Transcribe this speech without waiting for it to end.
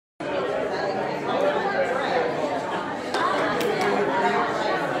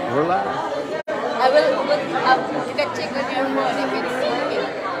con mio amore, per il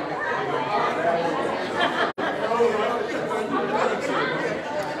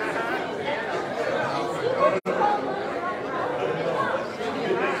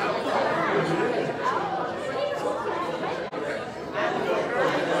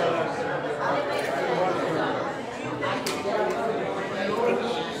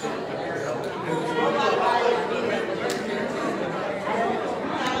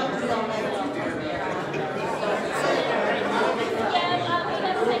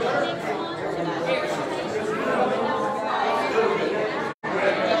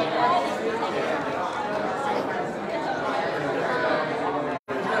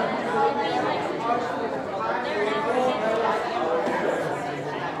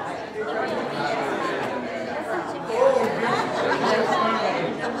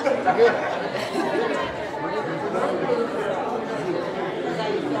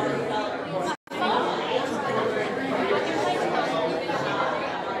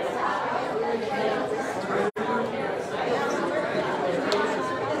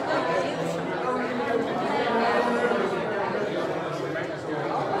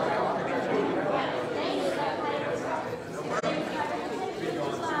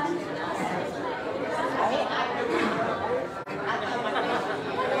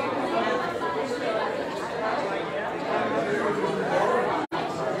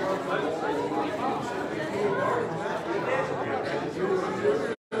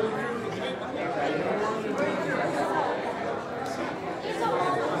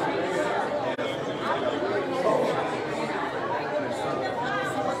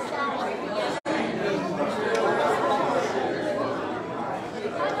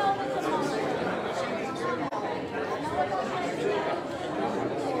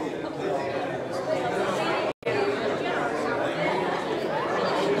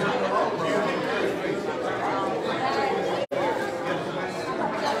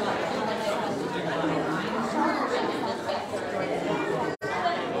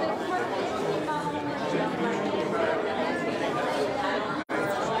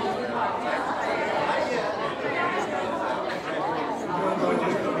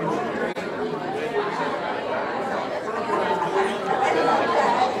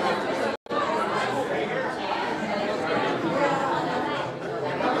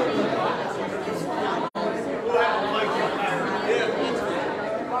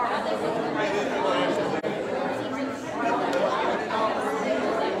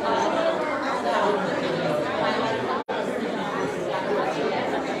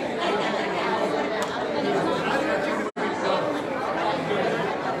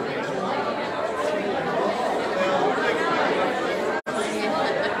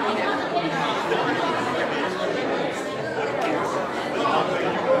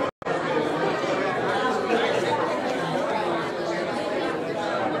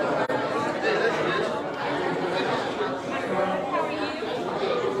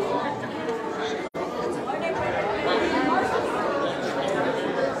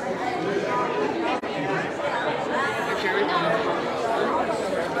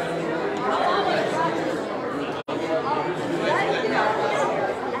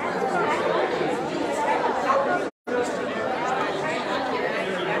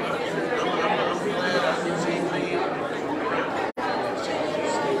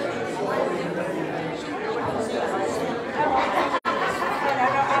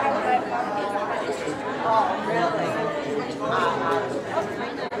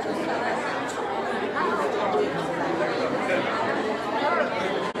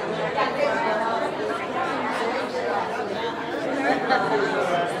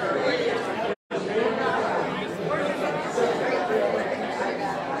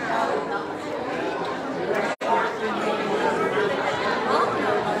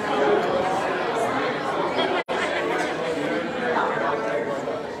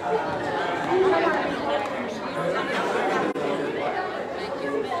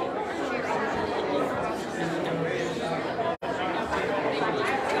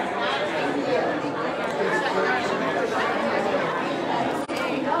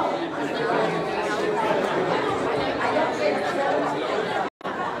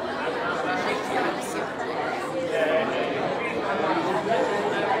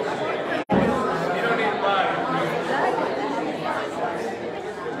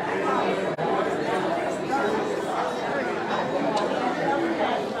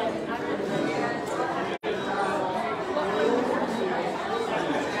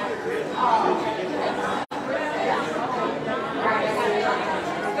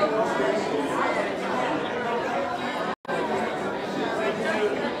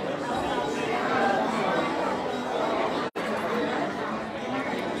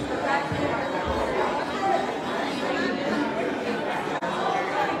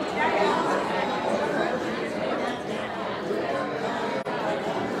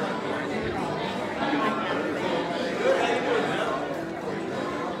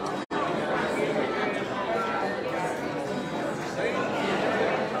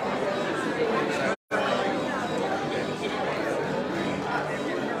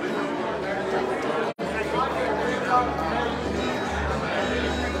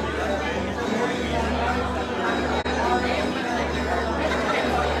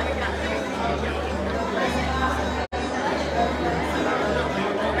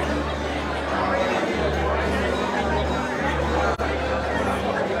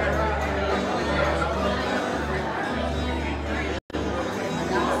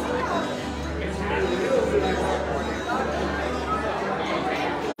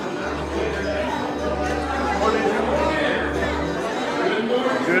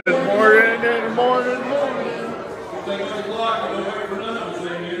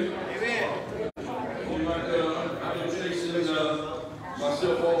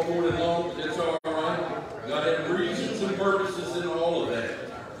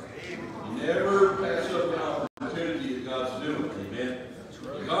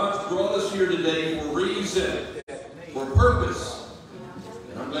here today for a reason, for a purpose.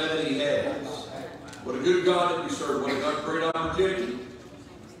 And I'm glad that he has. What a good God that we serve. What a great opportunity.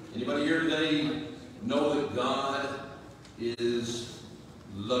 Anybody here today know that God is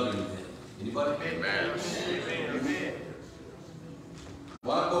loving them? Anybody? Amen. Amen.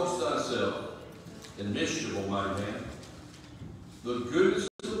 Why boast thyself in mischief, Almighty man? The goodness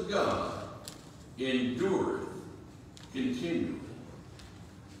of God endureth continually.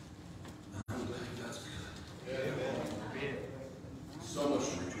 I'm glad God's good. Amen. So much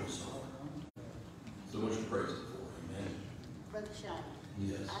to rejoice over. So much to praise Him for. Amen. Brother Sean.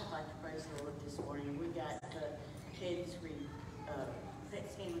 Yes. I'd like to praise the Lord this morning. We got Ted's PET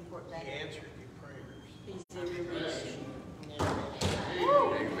scan report back. He answered your prayers. He's in remission. Amen.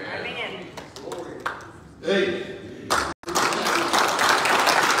 Hey.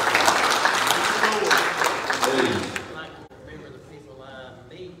 I'd like to remember the people I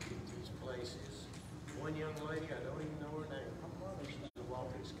meet at these places. One young lady, I don't even know her name. She's a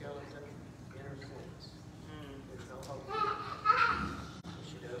walking skeleton in her sins. There's no hope.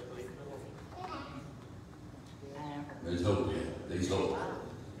 She does believe in the Lord. There's hope in it. There's hope.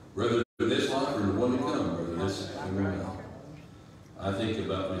 Whether this life or the one to come, whether this or not. I think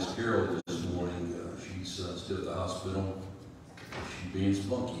about Miss Carol this morning. She's still at the hospital. She's being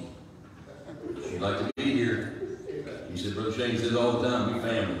spunky. She'd like to be here. He said, Brother Shane says all the time, we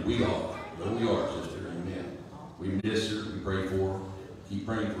family. We are. But we are, sister. Amen. We miss her. We pray for her. Keep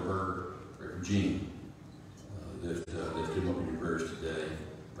praying for her. Pray for Gene. Lift him up in your prayers today.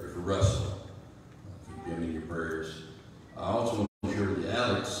 Pray for Russell. Keep him in your prayers. I also want to share that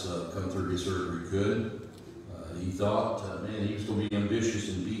Alex come through his surgery good. He thought, man, he was going to be ambitious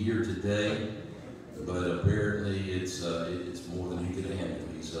and be here today, but apparently it's more than he could handle.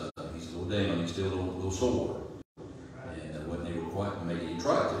 He's a little down. He's still a little sore, and wasn't able to quite make it. He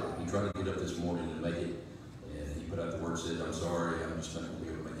tried to get up this morning and make it, and he put out the word, said, "I'm sorry, I'm just not going to be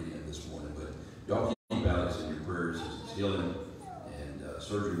able to make it in this morning." But y'all keep Alex in your prayers as he's healing, and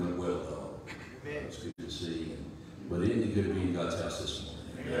surgery went well, though. It's good to see. But isn't it good to be in God's house this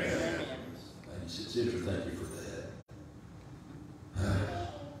morning? Amen. Sister, thank you for that.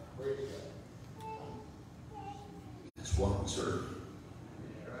 That's why we serve.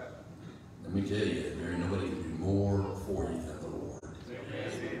 Let me tell you, there ain't nobody can do more for you than the Lord.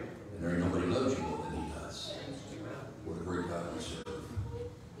 And there ain't nobody loves you more than He does. What a great God we serve.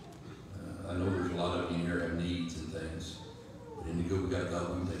 I know there's a lot of you in here have needs and things, but in the good, we got God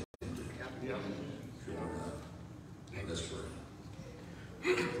we can take them to. Sure enough. Now let's pray.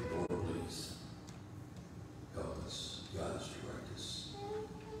 Lord, please help us. God us, direct us.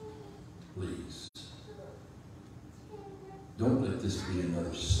 Please. Don't let this be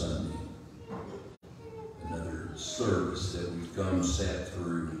another Sunday, another service that we've come, sat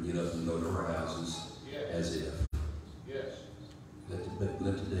through, and get up and go to our houses as if. Yes.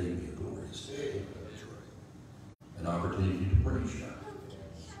 Let today be a glorious day. An opportunity to praise you.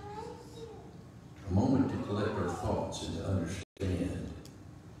 A moment to collect our thoughts and to understand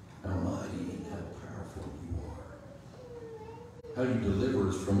how mighty and how powerful you are. How you deliver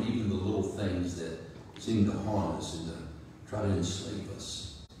us from even the little things that seem to haunt us and to try to enslave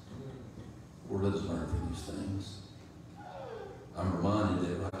us. Lord, let us learn from these things. I'm reminded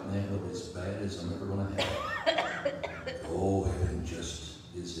that right now, as bad as I'm ever going to have it, oh, heaven just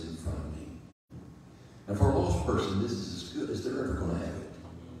is in front of me. And for a lost person, this is as good as they're ever going to have it.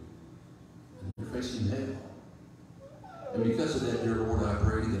 And they're facing hell. And because of that, dear Lord, I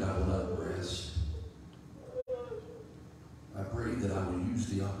pray that I will not rest. I pray that I will use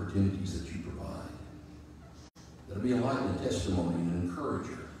the opportunities that you provide. That I'll be a light and a testimony and an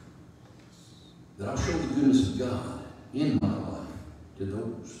encourager. That I'll show the goodness of God in my life to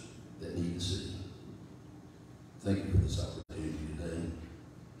those that need to see. Thank you for this opportunity today.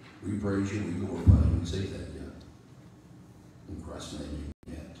 We praise you, we glorify you, we say thank you. In Christ's name,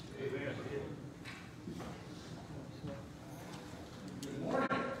 amen. Amen. Good morning.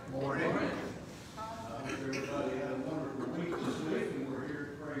 Morning. I hope everybody had a wonderful week this week, and we're here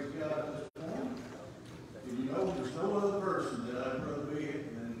to praise God this morning. And you know, there's no other person that I'd rather be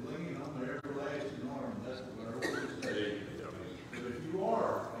than leaning on the everlasting arm. That's what our Lord said. But if you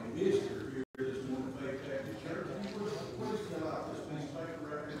are a visitor here this morning at Faith Baptist Church, please fill out this piece of paper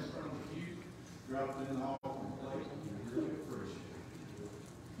right in front of you. Drop it in the offering plate, and we really appreciate it.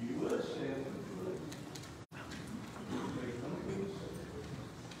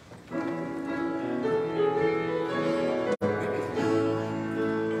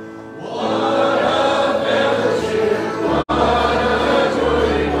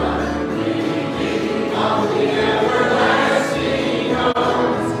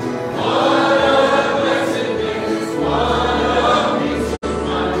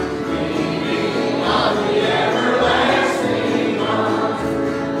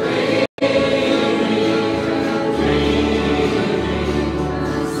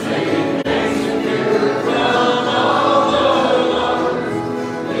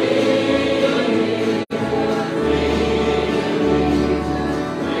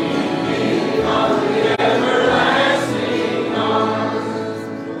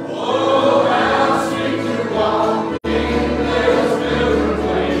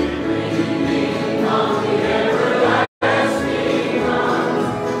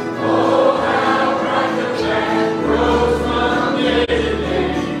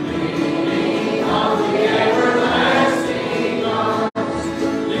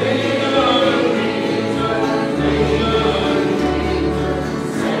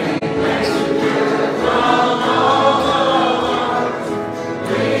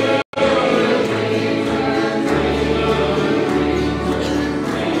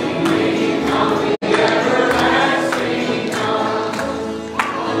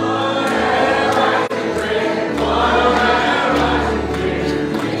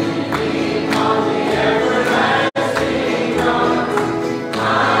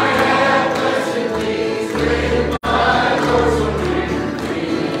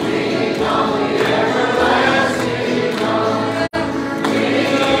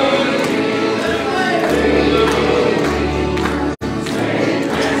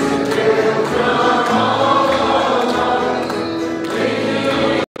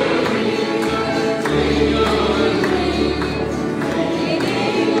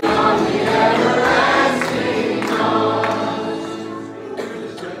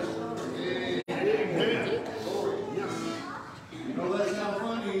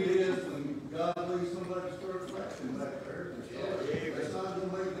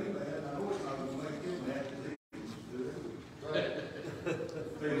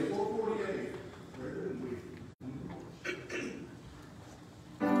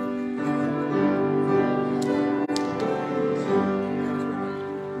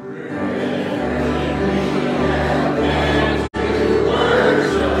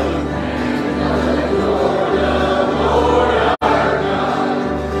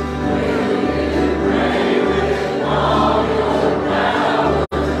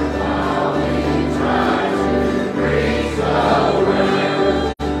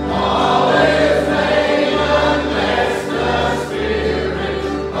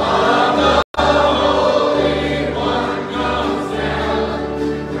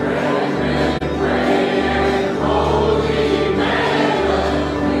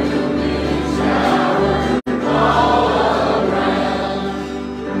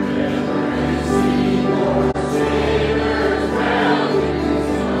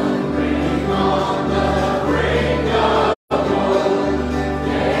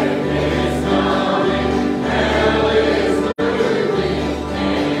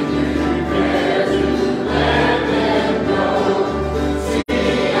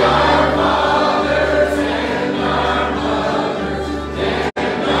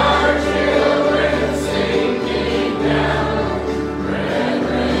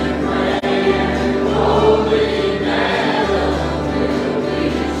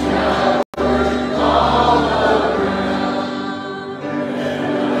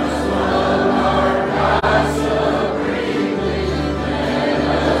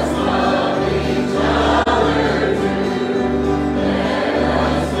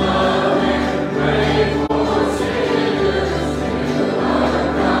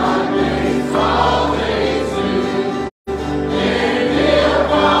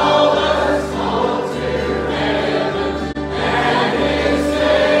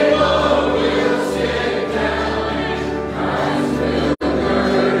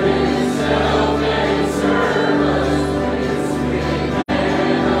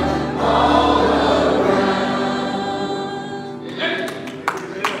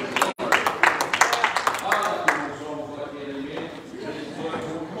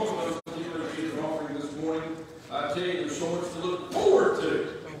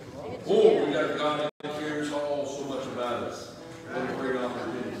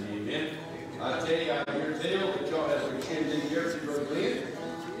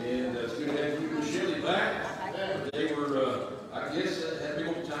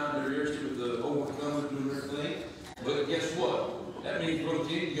 That means Brother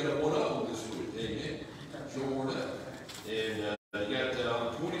Tim, you got one up on this week. Amen. Sure enough. And you got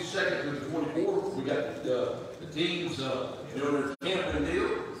on the 22nd to the 24th, we got the teams doing their camping deal.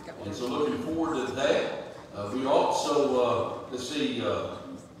 And so looking forward to that. We also, let's see,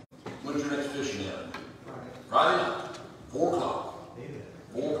 when's your next fishing out? Friday night, 4 o'clock.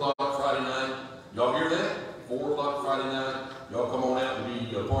 4 o'clock Friday night. Y'all hear that? 4 o'clock Friday night. Y'all come on out and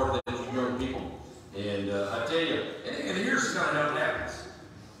be a part of that, you young people. And I tell you, and here's kind of how it happens.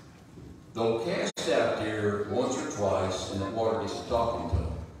 They'll cast out there once or twice, and that water gets to talking to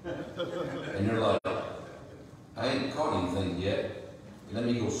them. And they're like, I ain't caught anything yet. Let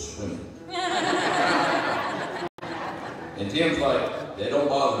me go swimming. And Tim's like, that don't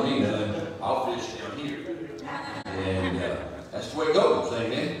bother me none. I'll fish down here. And that's the way it goes,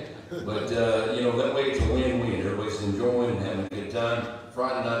 amen. But, you know, that way it's a win-win. Everybody's enjoying and having a good time.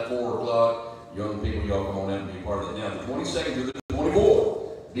 Friday night, 4 o'clock. Young people, y'all come on out and be a part of that. Now, the 22nd to the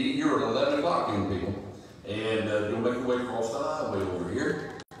 24th, be here at 11 o'clock, young people. And you'll make your way across the highway over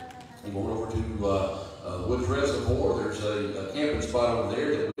here. And going over to Woods Reservoir. There's a camping spot over there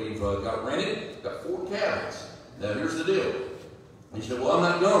that we've got rented. Got 4 cabins. Now, here's the deal. He said, well, I'm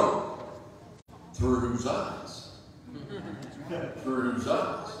not going. Through whose eyes? Through whose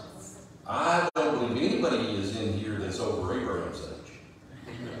eyes? I don't believe anybody is in here that's over Abraham's age.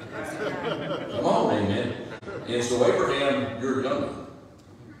 Come on, amen. And so Abraham, you're young.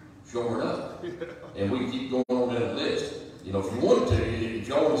 Sure enough. And we keep going on down the list. You know, if you wanted to, if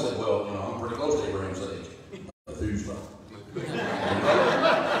y'all want to say, well, you know, I'm pretty close to Abraham's age. Methuselah.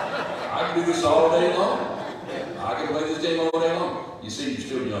 I can do this all day long. I can play this game all day long. You see, you're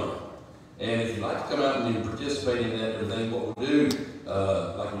still young. And if you'd like to come out and participate in that and everything, what we'll do,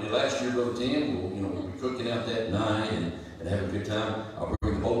 like we did last year, Brother Tim, we'll be cooking out that night and having a good time. I'll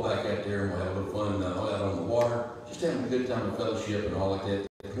bring the boat back out there and we'll have a little fun out on the water. Just having a good time of fellowship and all like that.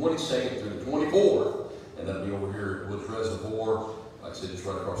 The 22nd through the 24th, and that'll be over here at Woods Reservoir. Like I said, just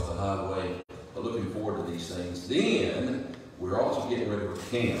right across the highway. But looking forward to these things. Then, we're also getting ready for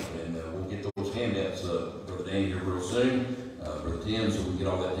camp, and we'll get those handouts, Brother Dan, here real soon. Brother Tim, so we can get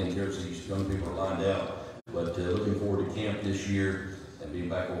all that taken care of so these young people are lined out. But looking forward to camp this year and being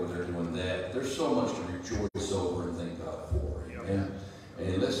back over there doing that. There's so much to rejoice over and thank God for. Amen.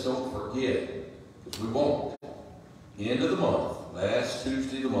 And let's don't forget, because we won't, end of the month, last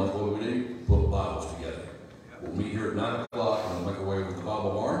Tuesday of the month, what do? Put Bibles together. We'll meet here at 9 o'clock and we'll make our way over to the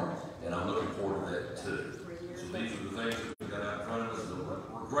Bible barn, and I'm looking forward to that too. So these are the things that we've got out in front of us.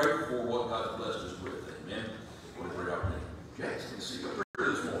 We're grateful for what God's blessed us with. Amen. What a great opportunity. Jackson, see you up there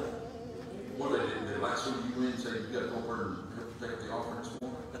this morning. What they did last week, you went and said you got to go over and help take up the offering this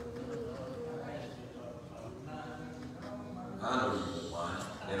morning. I know you won't mind,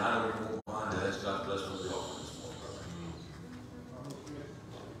 and I know you won't mind that. That's God's blessed with the offering this morning.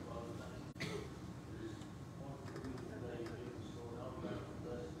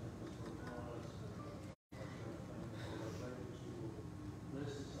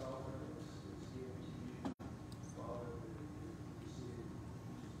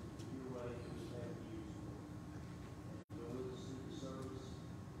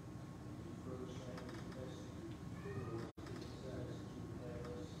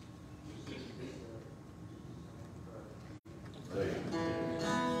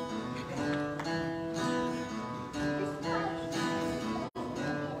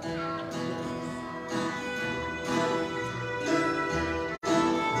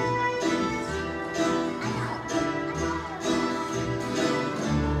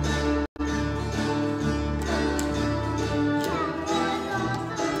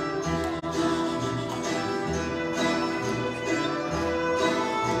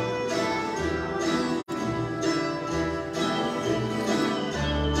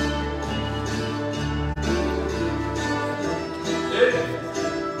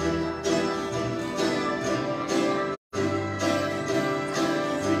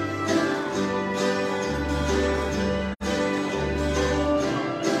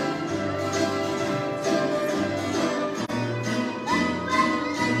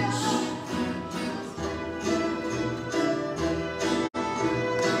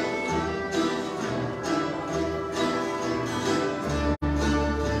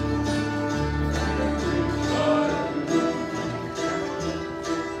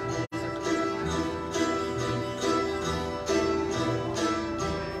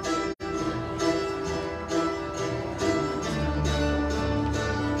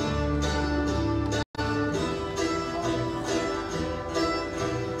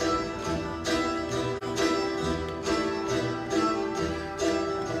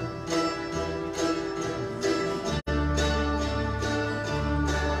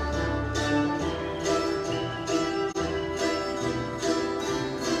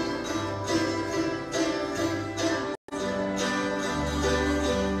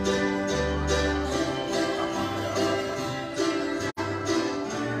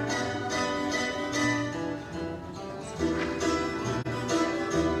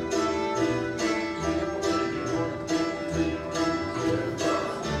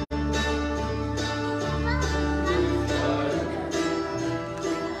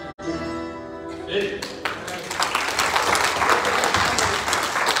 Hey.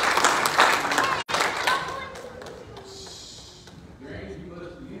 Granny, you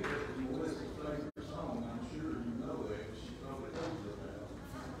must be interested in Melissa's favorite song. I'm sure you know that, 'cause she probably told you about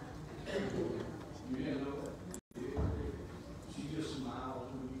it. You didn't know that? Yeah. She just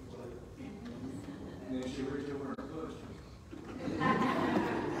smiles when you play it. And then she reach over and push you.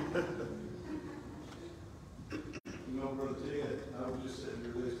 You know, Brother Ted, I was just sitting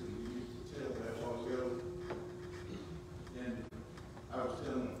here listening to you tell that a while ago. And I was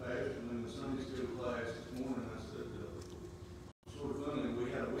telling the pastor in the Sunday school class this morning, I said, sort of funny, we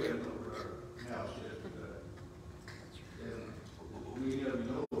had a wedding over at our house yesterday. And many of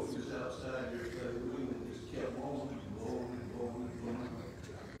you know, it was just outside yesterday, the wind just kept blowing and blowing and blowing and blowing.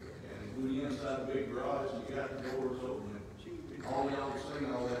 And when you inside the big garage, and you got the doors open, and all y'all were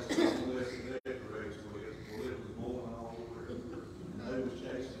saying all that stuff, unless the decorates with, well, it was blowing all over it. And they was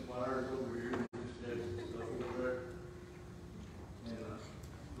chasing fires over here, and just chasing stuff over there. And,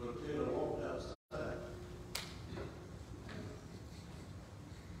 Brother Ted, I walked outside.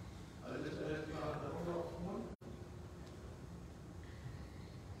 I just asked God, I don't know what.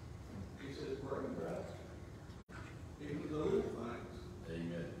 He says, bring right. Even the little things.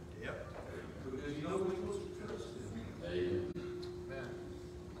 Amen. Yep. Because you know we're supposed to trust in Him. Amen.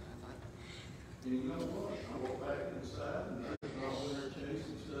 And you know what? I walk back inside and they're all in there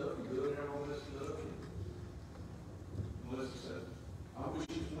chasing stuff and doing all this stuff. And Melissa said, I wish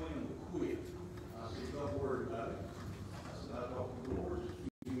his wind would quit. I said, don't worry about it. I said, I talked to the Lord just a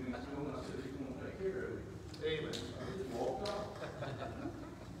few minutes ago and I said, He's going to take care of it. Amen. I just walked off.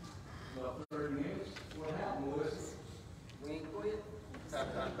 About 30 minutes. What happened, Melissa? We ain't quit.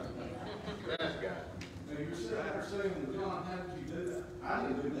 That's God. Now you're sitting there saying, well, John, how did you do that? I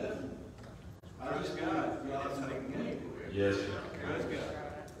didn't do nothing. I just got God's making me do it. Yes, sir. Praise God.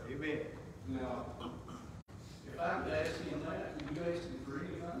 Amen. Now, if I could ask Him that, could you ask Him for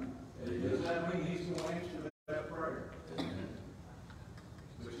anything? Amen. Does that mean He's going to answer that prayer? Amen.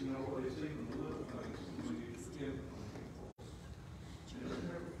 But you know what? It's even the little things that we need to forgive from people. And let's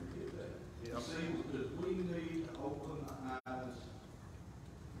never forget that. Yeah. See, because we need to open the eyes of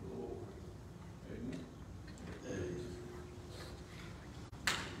the Lord. Amen.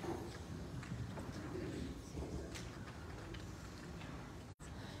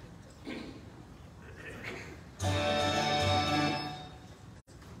 Amen.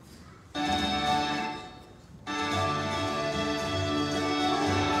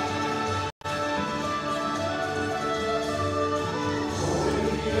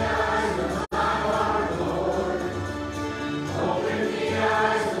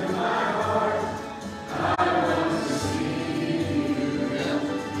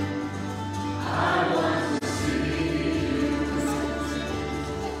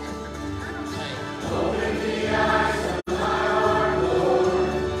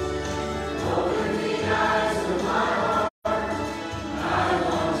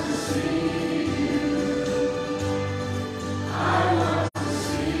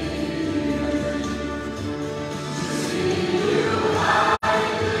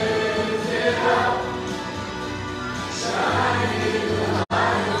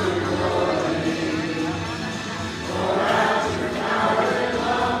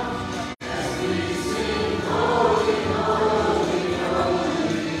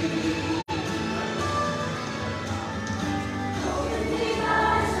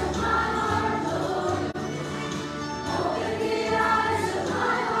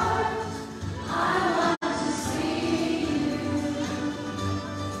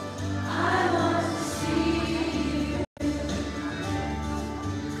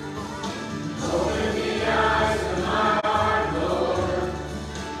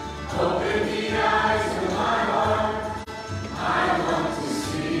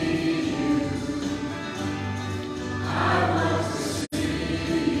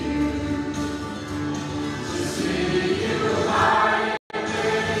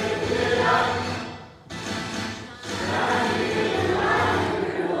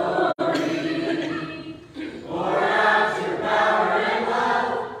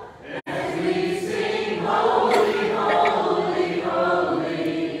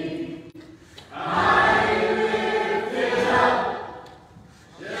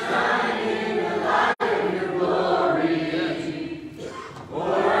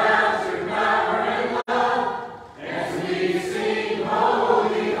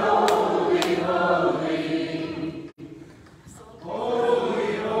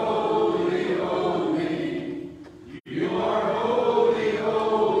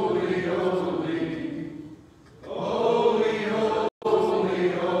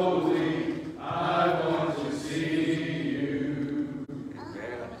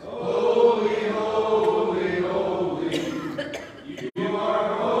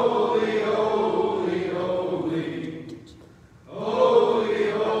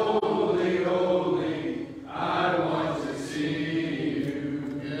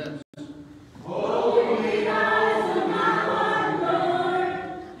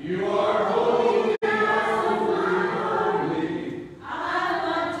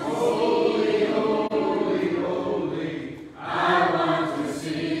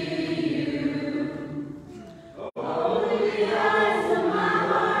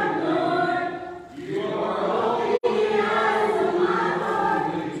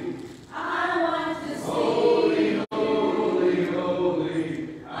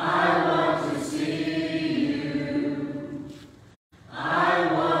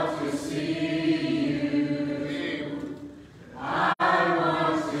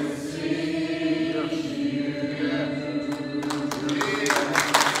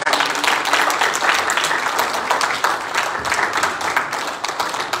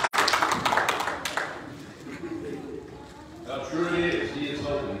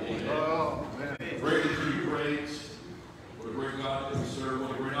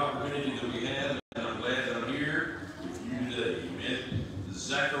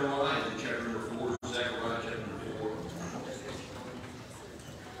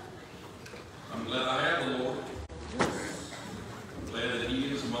 glad I have the Lord. I'm glad that He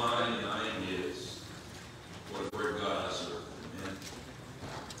is mine and I am His. What a great God I serve. Amen.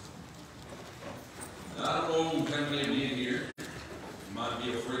 Now, I don't know how many of you in here might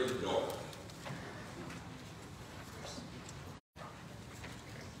be afraid of the dark.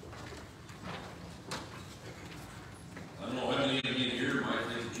 I don't know how many of you in here might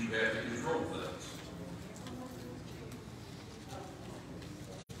think that you have to control things.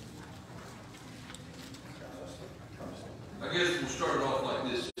 I guess we'll start off like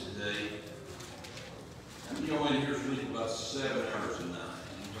this today. How many of y'all in here sleep about 7 hours a night?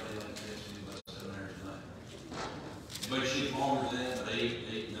 Anybody like that sleep about 7 hours a night? Anybody sleep longer than that, about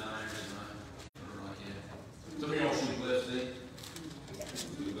 8, 9 hours a night? Something like that. Some of y'all sleep less than that.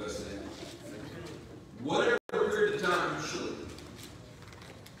 Sleep less than that. Whatever period of time you sleep,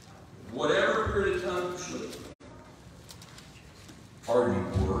 whatever period of time you sleep, are you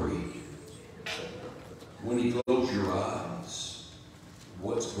worried? When you close your eyes,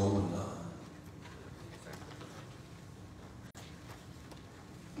 what's going on?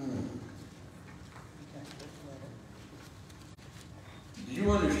 Do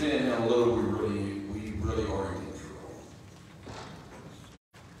you understand how little we really are in control?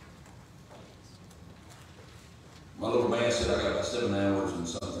 My little man said I got about 7 hours and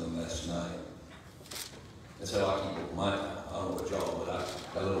something last night. That's how I keep it my time. I don't know what y'all, but I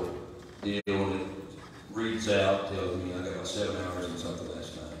got a little deal and it reads out, tells me I got about 7 hours and something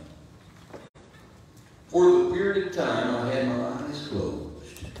last night. For the period of time I had my eyes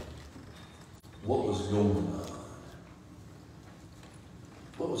closed. What was going on?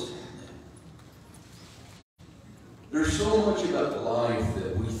 What was happening? There's so much about the life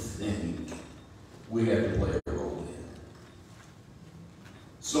that we think we have to play a role in.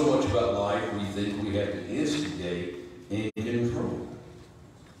 So much about life we think we have to instigate and control.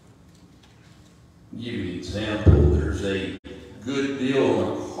 I'll give you an example. There's a good deal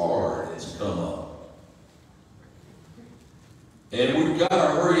on a car that's come up. And we've got to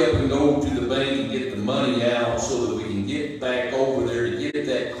hurry up and go to the bank and get the money out so that we can get back over there to get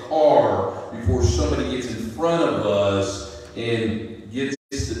that car before somebody gets in front of us and gets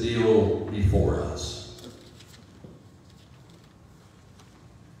the deal before us.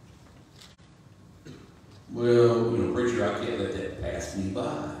 Well, preacher, I can't let that pass me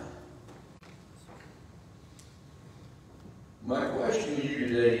by. My question to you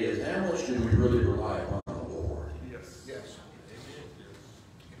today is, how much do we really rely upon the Lord? Yes. Yes.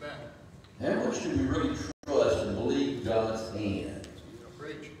 Amen. How much do we really trust and believe God's hand?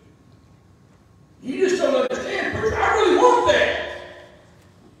 Preach. You just don't understand, preacher. I really want that.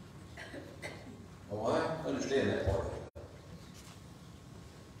 Oh, I understand that part of it.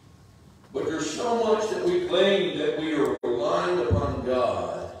 But there's so much that we claim that we are relying upon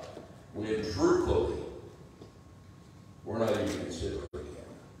God when truthfully we're not even considering Him.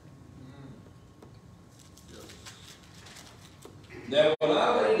 Now, when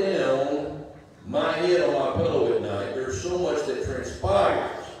I lay down my head on my pillow at night, there's so much that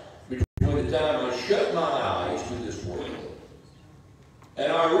transpires between the time I shut my eyes to this world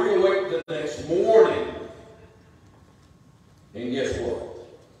and I reawake the next morning. And guess what?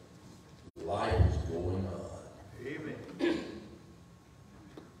 Life is going on. Amen.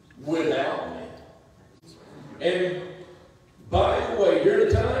 Without me. And by the way, during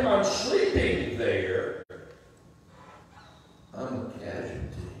the time I'm sleeping there, I'm a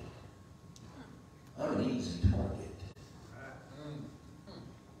casualty. I'm an easy target.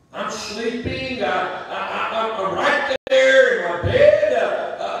 I'm sleeping. I'm right there in my bed,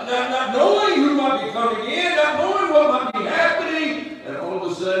 not knowing who might be coming in, not knowing what might be happening, and all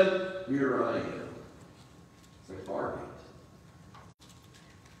of a sudden, here I am. The target.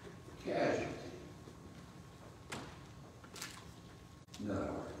 Casualty. No.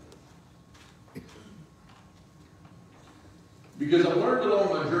 Because I've learned along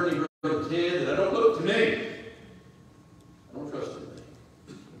my journey, Brother Ted, that I don't look to me. I don't trust in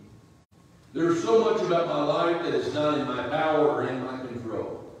me. There's so much about my life that is not in my power or in my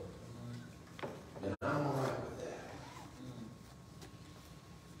control. And I'm all right with that.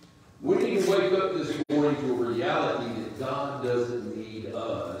 We need to wake up this morning to a reality that God doesn't need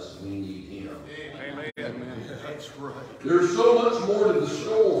us, we need Him. Amen. That's right. There's so much more to the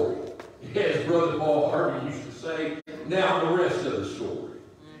story, as Brother Paul Harvey used to say. Now the rest of the story.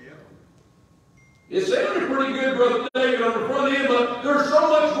 It sounded pretty good, Brother David, on the front end, but there's so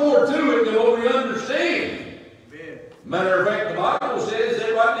much more to it than what we understand. Matter of fact, the Bible says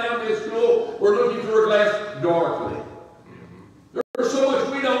that right now in this school, we're looking through a glass darkly. There's so much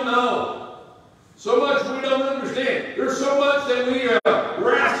we don't know. So much we don't understand. There's so much that we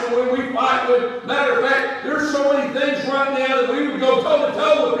wrestle and we fight with,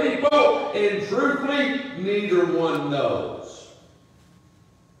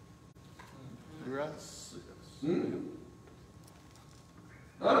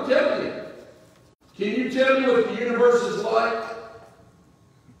 I'm telling you. Can you tell me what the universe is like?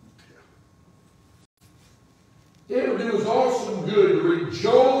 It would do us all some good to read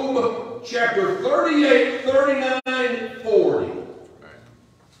Job chapter 38, 39, 40.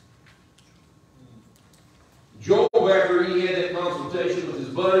 Job, after he had that consultation with his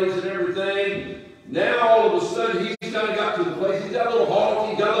buddies and everything, now all of a sudden he's kind of got to the place, he's got a little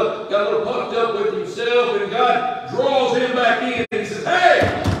haughty, got a little puffed up with himself, and God draws him back in and says,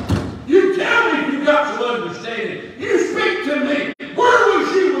 hey, you tell me if you've got some understanding. You speak to me. Where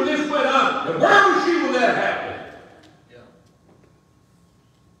was she when this went on? And where was she when that happened? Yeah.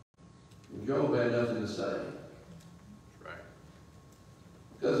 And Job had nothing to say. That's right.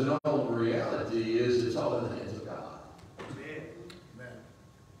 Because in all the reality is, it's all in the hands of God. Amen.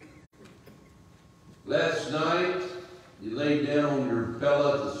 Last night, you laid down on your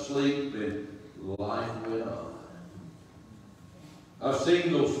pillow to sleep, and life went on. I've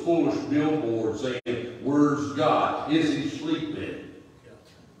seen those foolish billboards saying, where's God? Is he sleeping?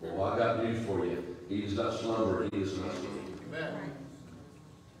 Well, I got news for you. He does not slumber. He is not sleeping. Amen.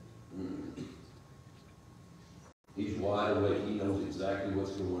 He's wide awake. He knows exactly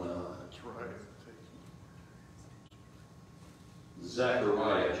what's going on. That's right.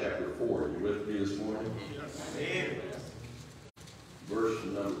 Zechariah chapter 4. You with me this morning? Amen. Verse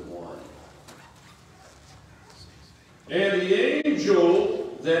number 1. And the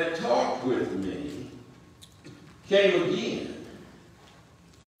angel that talked with me came again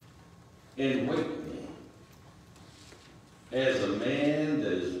and waked me as a man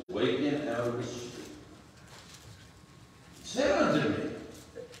that is wakened out of his sleep. Said unto me,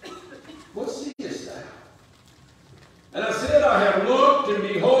 what seest thou? And I said, I have looked, and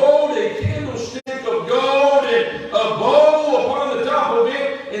behold, a candlestick of gold, and a bowl upon the top of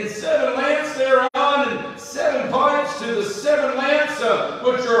it, and 7 lamps thereon, and 7 pipes to the 7 lamps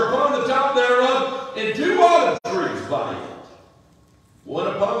which are upon the top thereof, and 2 olive trees by it. One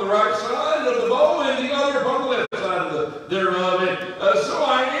upon the right side of the bowl, and the other upon the left side thereof. And so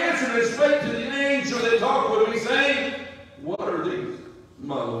I answered and spake to the angel that talked with me, saying, what are these,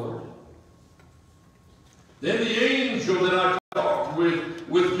 my Lord? Then the angel that I talked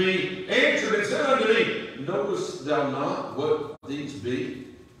with me answered and said unto me, knowest thou not what these be?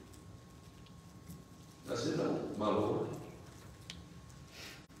 I said, no, my Lord.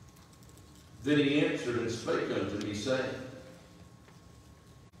 Then he answered and spake unto me, saying,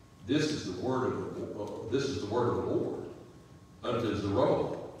 this is the word of the Lord unto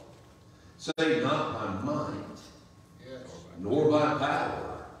Zerubbabel. Say not by might, nor by power,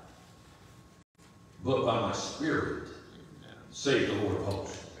 but by my spirit, saith the Lord of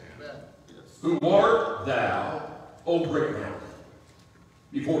hosts. Who art thou, O great mountain,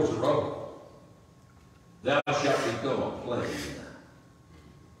 before Zerubbabel? Thou shalt become a plain.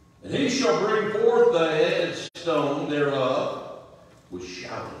 And he shall bring forth the headstone thereof with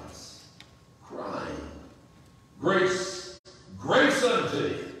shoutings, crying, grace, grace unto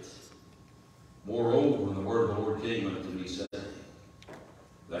it. Moreover, when the word of the Lord came unto me, saying,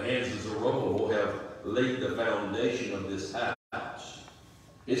 the hands of Zerubbabel have laid the foundation of this house.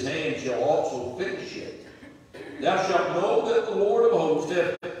 His hand shall also finish it. Thou shalt know that the Lord of hosts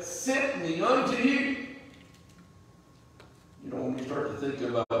hath sent me unto you. You know, when you start to think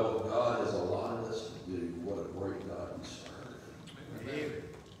about what God has allotted us to do, what a great God we serve. Amen.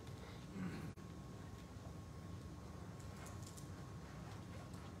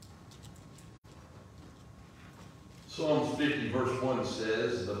 Psalms 50 verse 1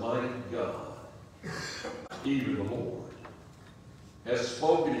 says, the mighty God, even the Lord, has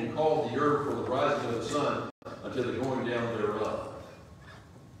spoken and called the earth from the rising of the sun until the going down thereof.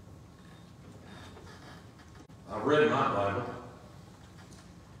 I read my Bible,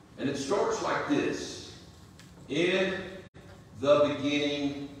 and it starts like this. In the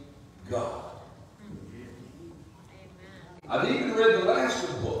beginning, God. I've even read the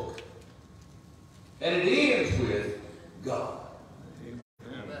last book, and it ends with God.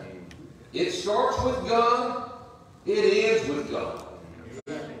 It starts with God, it ends with God.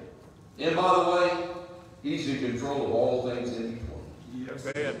 And by the way, He's in control of all things in between.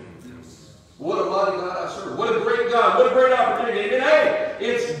 Yes. What a mighty God I serve. What a great God. What a great opportunity. And hey,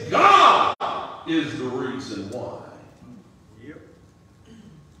 it's God is the reason why. Yep.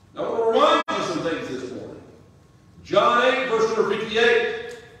 Now I want to remind you some things this morning. John 8, verse number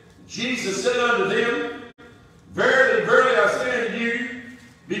 58. Jesus said unto them, verily, verily, I say unto you,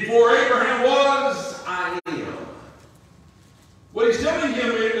 before Abraham was, I am. What he's telling him,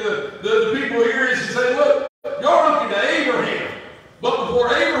 the people here, is to say, look, you're looking to Abraham. But before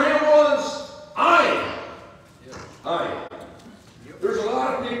Abraham was, I am. I am. There's a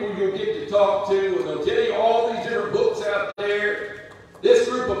lot of you'll get to talk to, and they'll tell you all these different books out there. This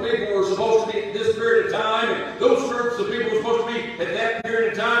group of people were supposed to be at this period of time, and those groups of people were supposed to be at that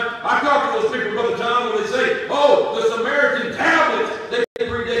period of time. I talk to those people, Brother John, when they say, oh, the Samaritan tablets, they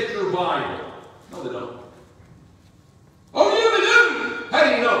predate your Bible. No, they don't. Oh, yeah, they do. How do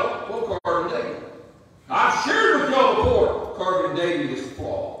you know? Well, Carvin David. I've shared with y'all before, Carvin David is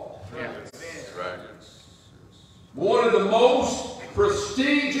flawed. That's right. One of the most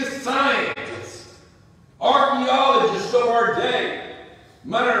prestigious scientists, archaeologists of our day.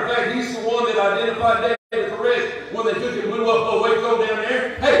 Matter of fact, he's the one that identified David Koresh when they took him, blew up Waco down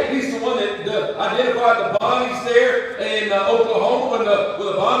there. Hey, he's the one that identified the bodies there in Oklahoma when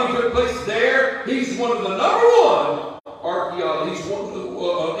the bombing took place there. He's one of the number one archaeologists. He's one of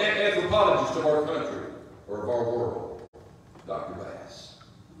the anthropologists of our country, or of our world. Dr. Bass.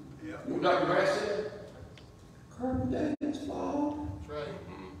 Yeah. You know what Dr. Bass said? Carvin David's flawed. That's right.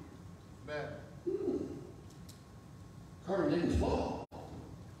 Man. Carvin David's flawed.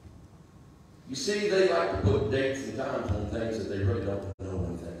 You see, they like to put dates and times on things that they really don't know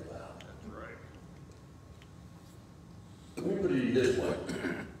anything about. That's right. Let me put it this way.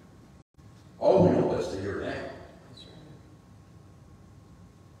 All we know is the here and now.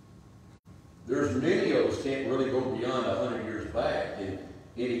 There's many of us can't really go beyond 100 years back in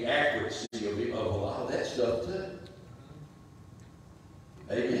any accuracy of a lot of that stuff too.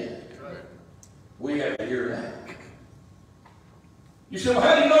 Amen. That's right. We have the here and now. You say, well,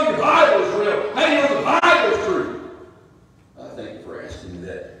 how do you know your Bible is real? How do you know the Bible is true? I thank you for asking me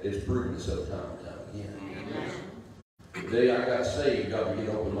that. It's proven itself time and time again. The day I got saved, God began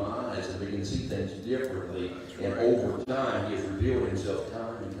to open my eyes and begin to see things differently. And over time, He has revealed Himself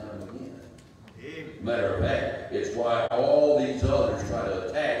time and time again. Matter of fact, it's why all these others try to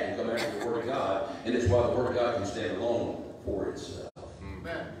attack and come after the Word of God. And it's why the Word of God can stand alone for itself.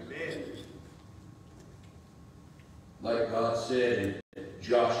 Amen. Like God said in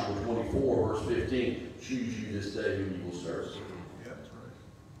Joshua 24, verse 15, choose you this day whom you will serve. Yeah, that's right.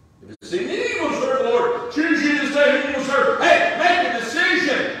 If it's in you will serve the Lord, choose you this day whom you will serve. Hey, make a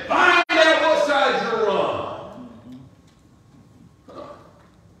decision. Find out what side you're on.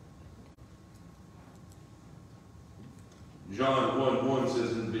 John 1:1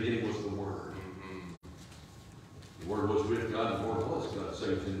 says, in the beginning was the Word. The Word was with God, and the Word was God.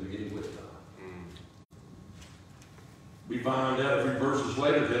 So it's in the beginning with God. We find out a few verses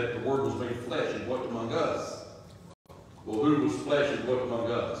later that the Word was made flesh and dwelt among us. Well, who was flesh and dwelt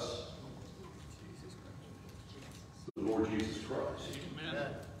among us? The Lord Jesus Christ.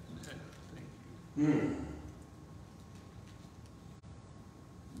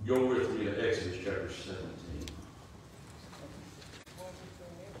 Go with me to Exodus chapter 17.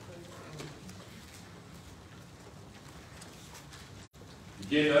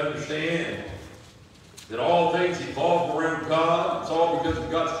 Begin to understand that all things evolve around God. It's all because of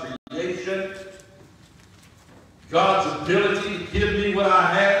God's creation. God's ability to give me what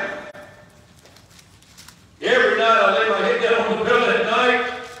I have. Every night I lay my head down on the pillow at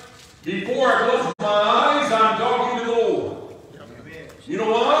night. Before I close my eyes, I'm talking to the Lord. You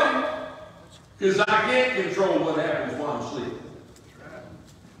know why? Because I can't control what happens while I'm sleeping.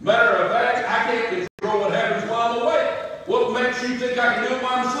 Matter of fact, I can't control what happens while I'm awake. What makes you think I can do it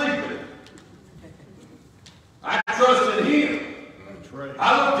while I'm sleeping? I trust in Him. That's right.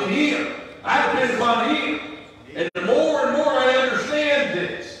 I look to Him. I depend upon Him. And the more and more I understand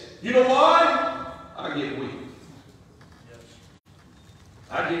this, you know why? I get weak.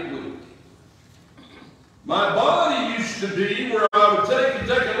 I get weak. My body used to be where I would take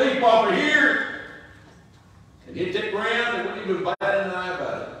a leap off of here and hit that ground and wouldn't even bat an eye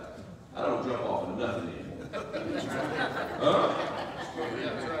about it. I don't jump off of nothing anymore. Huh?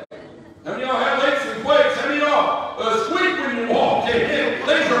 How many of y'all have aches and quakes? How many of y'all squeak when you walk?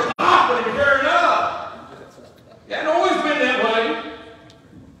 Things are popping and tearing up. It hasn't always been that way.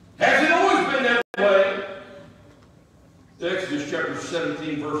 Hasn't always been that way. Exodus chapter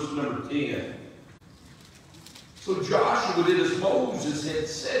 17, verse number 10. So Joshua did as Moses had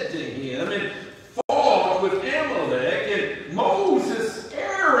said to him and fought with Amalek, and Moses,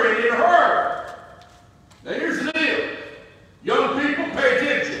 Aaron, and Hur. Now here's the deal. Young people, pay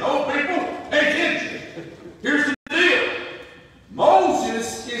attention. Old people, pay attention. Here's the deal.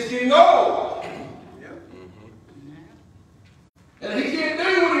 Moses is getting old. And he can't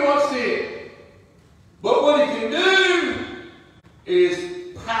do what he wants to. But what he can do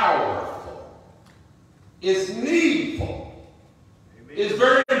is powerful. It's needful. It's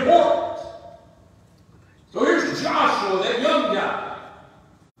very important. So here's Joshua, that young guy.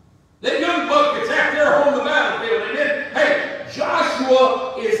 That young buck that's out there on the battlefield. And then, hey,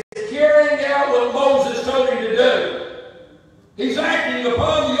 Joshua is what Moses told him to do. He's acting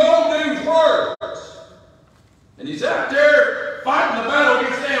upon the old dude's words. And he's out there fighting the battle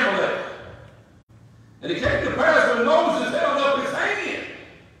against Amalek. And it came to pass when Moses held up his hand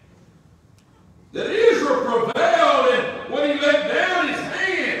that Israel prevailed, and when he let down his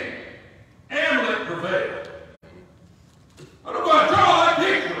hand, Amalek prevailed. I don't know about y'all, that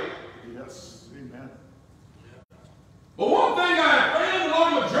picture. Yes, amen. But one thing I have found along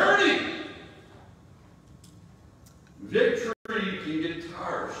the journey, victory can get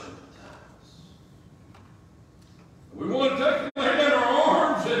tiresome at times. We want to take the hand in our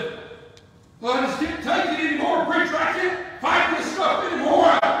arms and, well, I just can't take it anymore, preacher. I can't fight this stuff anymore.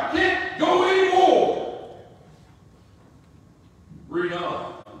 I can't go anymore. Read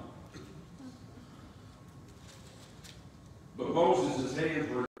on. But Moses' hands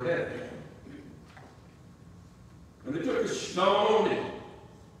were heavy. And they took a stone and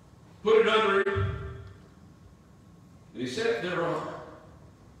put it under him. And he sat there on it.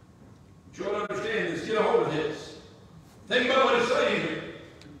 You ought to understand this. Get a hold of this. Think about what he's saying here.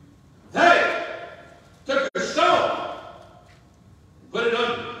 They took a stone, put it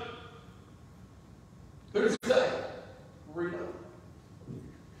under him. Who's that? Read on.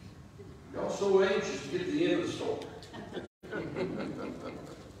 Y'all so anxious to get to the end of the story.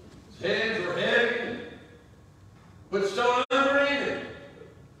 His hands were heavy. Put stone under him.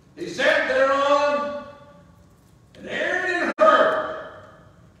 And he sat there on. And Aaron and Hur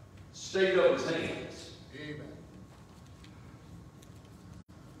stayed up his hands. Amen.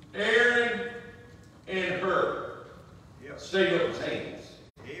 Aaron and Hur Yes. stayed up his hands.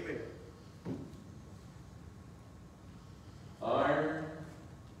 Amen. Iron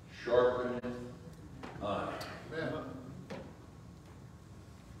sharpeneth iron.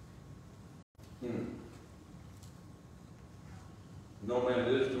 Amen. No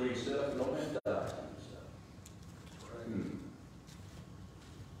man lives to himself, no man dies to himself.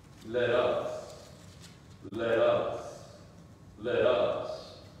 Let us.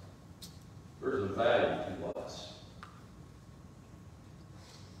 There's a value to us.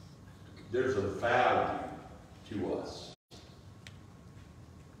 There's a value to us.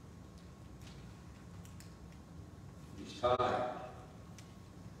 He's tired.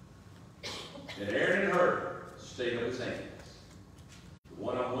 And Aaron and Hur stayed up his hands.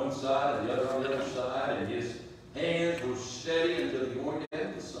 One on one side and the other on the other side, and his hands were steady until he went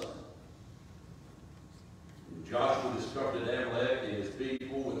down the sun. And Joshua discovered Amalek and his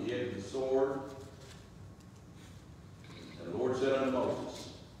people with the edge of the sword. And the Lord said unto Moses,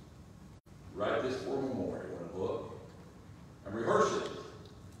 write this for a memorial in a book, and rehearse it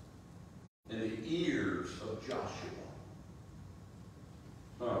in the ears of Joshua.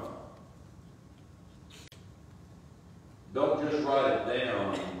 Don't just write it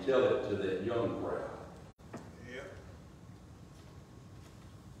down and tell it to that young crowd. Yep.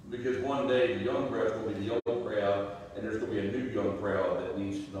 Because one day the young crowd's going to be the old crowd, and there's going to be a new young crowd that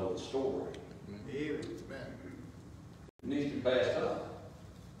needs to know the story. Amen. It needs to be passed on.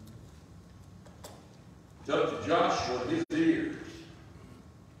 It's up to Joshua, his ears.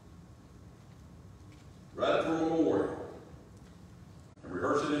 Write it for a memorial. And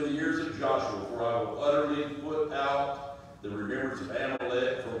rehearse it in the ears of Joshua, for I will utterly put out the remembrance of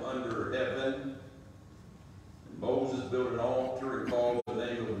Amalek from under heaven. And Moses built an altar and called the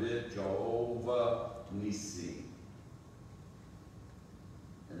name of it Jehovah Nissi.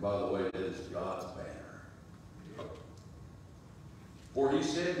 And by the way, that is God's banner. For he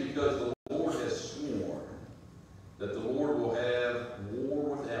said, because the Lord has sworn that the Lord will have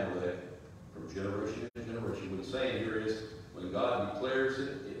war with Amalek from generation to generation. What he's saying here is, when God declares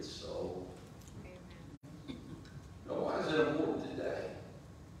it, it's so. Now, why is that important today?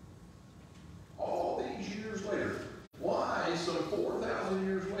 All these years later, why, some 4,000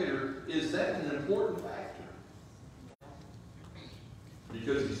 years later, is that an important factor?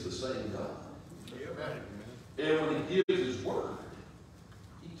 Because he's the same God. Amen. And when he gives his word,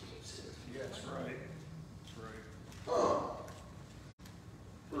 he keeps it. Yes, right. That's right.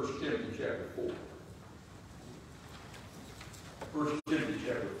 1 Timothy chapter 4. 1 Timothy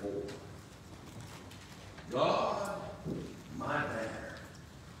chapter 4. God, my banner,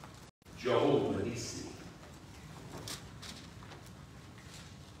 Jehovah Nissi.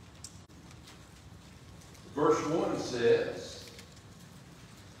 Verse 1 says,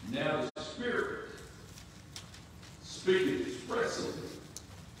 now the Spirit speaketh expressly,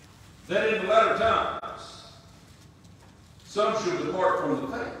 that in the latter times some should depart from the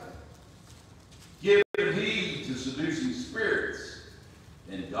faith, giving heed to seducing spirits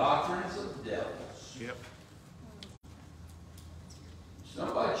and doctrines of devils. Yep. It's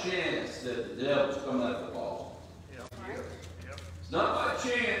not by chance that the devil's coming out of the closet. It's not by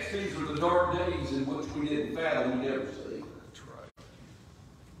chance these were the dark days in which we didn't fathom we'd ever see. That's right.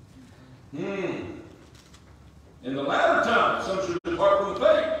 In the latter times, some should depart from the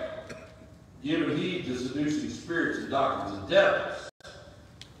faith, giving heed to seducing spirits and doctrines of devils,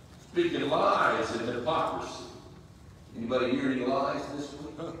 speaking lies and hypocrisy. Anybody hear any lies this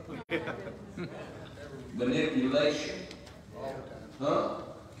week? Manipulation. Huh?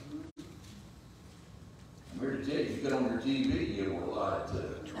 I'm here to tell you, if you get on your TV, you won't lie to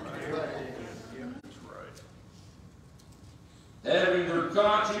it. That's right. That's right. Having their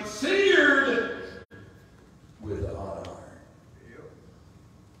conscience seared with a hot iron.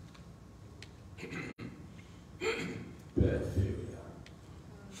 Pedophilia.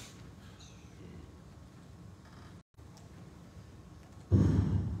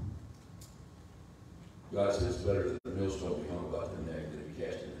 God says it's better that the millstone be hung about their neck than be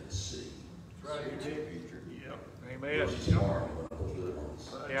cast into the sea. That's right. Yep. Amen. Versus tomorrow, one of those little ones.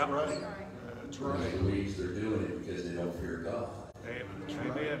 Yeah. That's right. That's right. Louise, they're doing it because they don't fear God.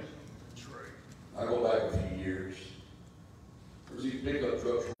 Amen. That's right. I go back a few years. There's these pickup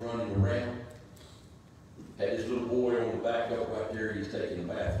trucks running around. Had this little boy on the back up right there. He's taking a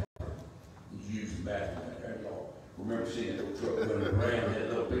bath. He's using the bathroom right there. Y'all remember seeing that little truck running around? Had a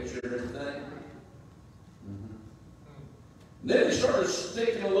little picture and everything. Then they started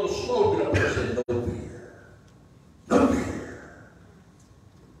sticking a little slogan up there saying, "No fear. No fear."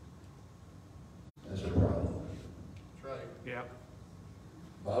 That's a problem. That's right. Yeah.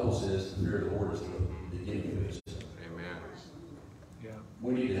 The Bible says the fear of the Lord is the beginning of wisdom. Amen. Yeah.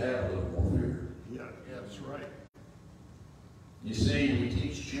 We need to have a little more fear. Yeah, that's right. You see, we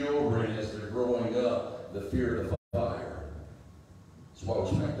teach children as they're growing up the fear of the fire. That's why we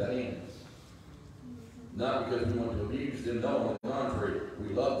smack that in. Not because we want to abuse them, no, on the contrary, we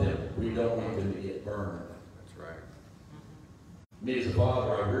love them. We don't want them to get burned. That's right. Me as a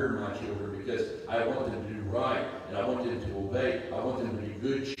father, I rear my children because I want them to do right, and I want them to obey. I want them to be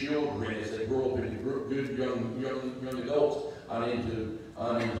good children as they grow up into good young adults on into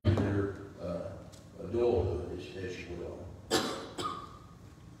their adulthood, as you will.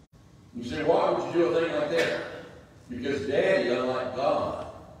 You say, why would you do a thing like that? Because Daddy, unlike God,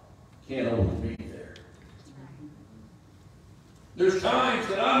 can't always be there. There's times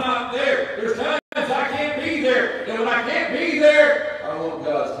that I'm not there. There's times I can't be there. And when I can't be there, I want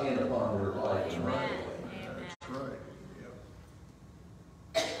God's hand upon their life and right away. That's right.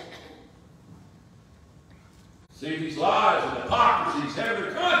 Yep. See, these lies and hypocrisies have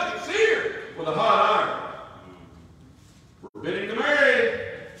their conscience seared with a hot iron. Forbidding to marry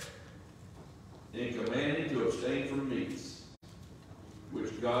and commanding to abstain from meats,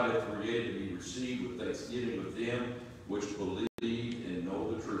 which God hath created to be received with thanksgiving with them which believe and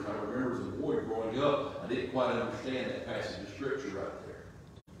know the truth. I remember as a boy growing up, I didn't quite understand that passage of Scripture right there.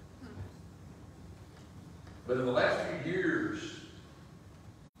 But in the last few years,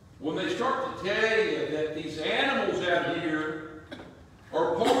 when they start to tell you that these animals out here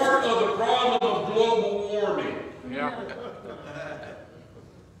are part of the problem of global warming, Yeah.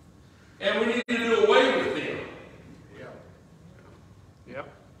 and we need to do away with them. Yep.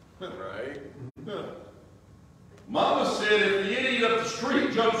 Right. Mama said if the idiot up the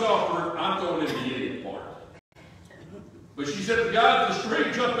street jumps off the roof, I'm throwing in the idiot part. But she said if the guy up the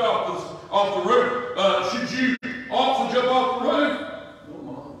street jumped off the roof, should you also jump off the roof? No,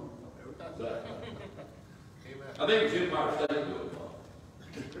 Mom. I think it's Empire State Building.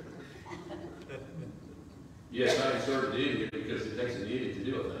 Yes, I inserted the idiot because it takes an idiot to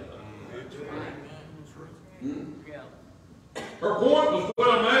do a thing. Her point was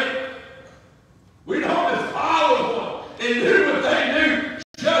well made. We don't just follow one and do what they do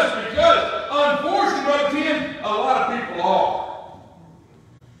just because. Unfortunately, Tim, a lot of people are.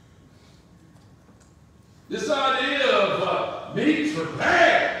 This idea of meats are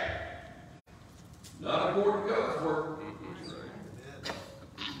bad, not according to God's word.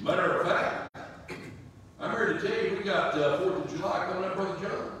 Matter of fact, I'm here to tell you we got 4th of July coming up, Brother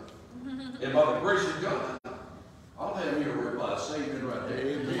John. And by the grace of God, I'll have me a ribeye saving right there.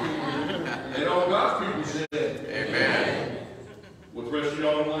 Amen. And all God's people said, Amen. What the rest of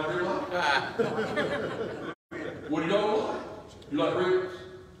y'all don't like ribeye? What do y'all like? You like ribs?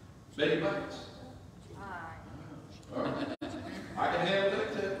 Baby bites? All right. I can have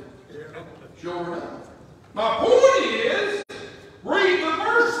that too. Sure enough. My point is, read the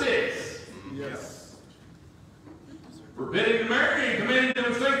verses. Yes. Forbidding to marry and commanding to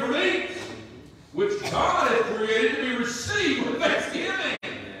abstain from meats, which God hath created to be received with thanksgiving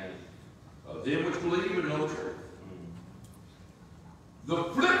of them which believe and know the truth. The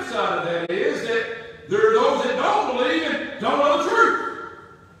flip is that there are those that don't believe and don't know the truth.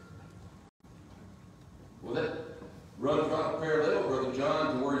 Well, that runs right parallel, Brother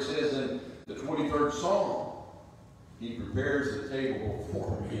John, to where he says in the 23rd Psalm, He prepares the table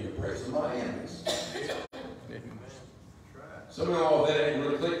before me in the presence of my enemies. Some of all that ain't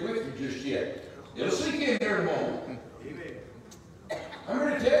really clicked with you just yet. It'll sink in here in a moment. I'm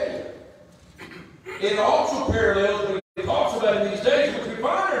here to tell you. It also parallels when he talks about in these days in which we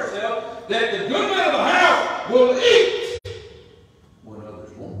find ourselves that the good man of the house will eat when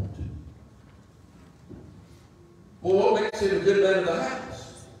others won't. Well, what makes it a good man of the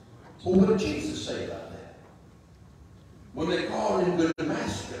house? Well, what did Jesus say about that? When they called him good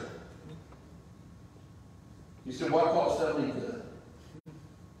master, he said, why call thou me good?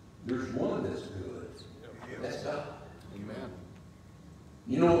 There's one that's good. That's God. Amen.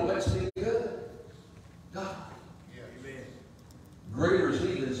 You know what makes me good? God. Amen. Greater is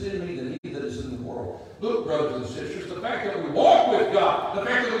he that is in me than he that is in the world. Look, brothers and sisters, the fact that we walk with God, the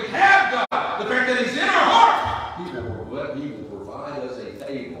fact that we have God, the fact that he's in our heart, he will provide us a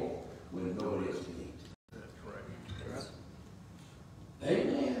table when nobody else can eat. That's right.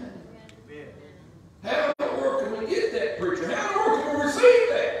 Amen. Amen. How in the world can we get that, preacher? How in the world can we receive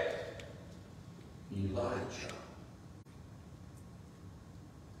that? Elijah.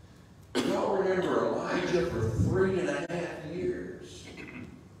 Y'all remember Elijah for 3.5 years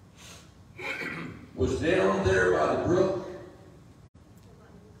was down there by the brook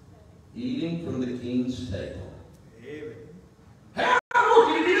eating from the king's table. Amen. How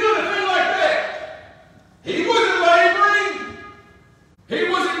can he do anything like that? He wasn't laboring. He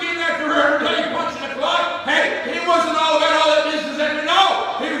wasn't getting after her every day punching the clock. Hey, he wasn't all about all that business that we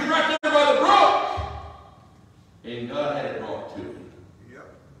know. He was right there by the brook. And God had it brought to him. Yep.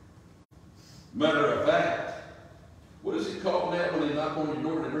 Matter of fact, what is it called now when they knock on your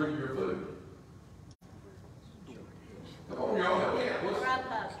door to bring you your food? Come on, y'all, help me out. What's,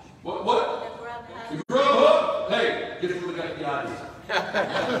 Grubhub. what? The Grubhub. The Grubhub? Hey, guess where we got the idea?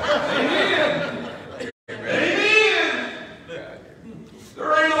 Amen. Amen.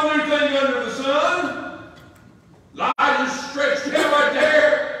 There ain't no new thing under the sun. Light is stretched out right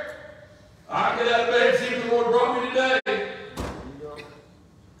there. I get out of bed and see what the Lord brought me today.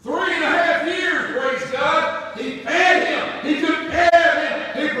 3.5 years, praise God. He fed him. He took care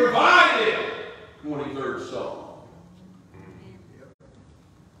of him. He provided. 23rd Psalm.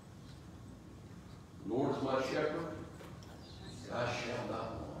 The Lord is my shepherd. I shall not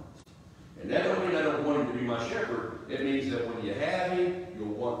want. And that don't mean I don't want him to be my shepherd. It means that when you have him,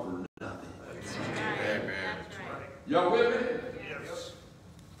 you'll want for nothing. Amen. Y'all with me? Yes.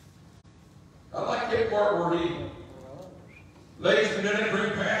 I like that part where he lays them in a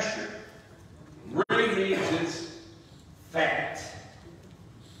green pasture. Green means it's fat.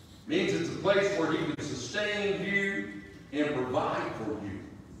 Means it's a place where he can sustain you and provide for you.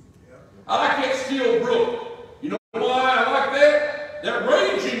 I like that still brook. You know why I like that? That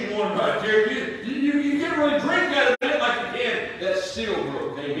raging one right there. You can't really drink out of it like you can that still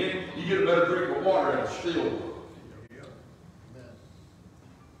brook. Amen. You get a better drink of water out of still brook.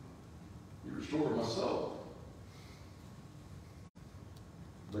 He restored my soul.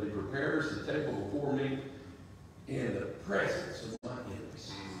 But he prepares the table before me in the presence of my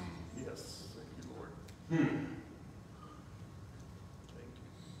enemies. Yes. Thank you, Lord.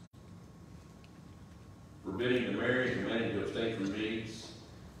 Forbidding the marriage of many to abstain from meats,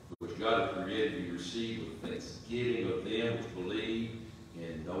 which God hath created to be received with thanksgiving of them which believe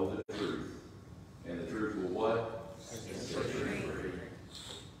and know the truth. And the truth will what? Set you free.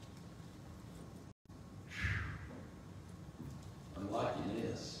 I'm liking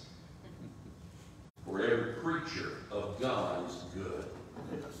this. For every creature of God is good,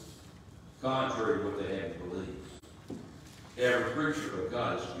 contrary to what they have to believe. Every creature of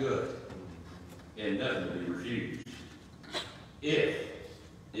God is good, and nothing to be refused, if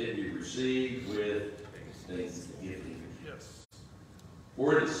it be received with thanksgiving. Yes.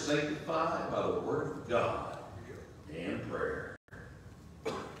 For it is sanctified by the word of God and prayer.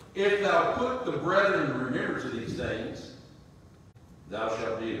 If thou put the brethren in remembrance of these things, thou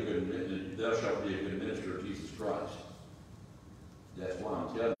shalt be a good minister of Jesus Christ. That's why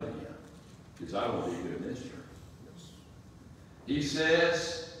I'm telling you, because I want to be a good minister. He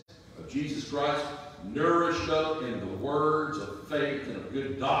says of Jesus Christ, nourished up in the words of faith and of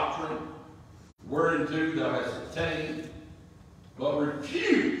good doctrine, whereunto thou hast attained, but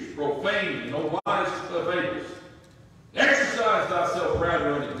refuse profaning and no wise fables. Exercise thyself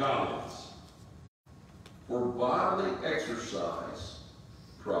rather unto godliness. For bodily exercise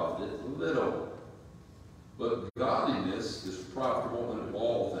profiteth little, but godliness is profitable unto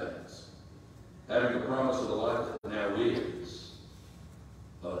all things, having the promise of the life that now is,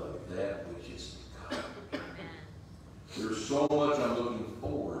 of that which is to come. There's so much I'm looking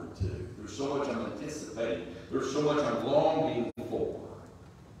forward to. There's so much I'm anticipating. There's so much I'm longing for,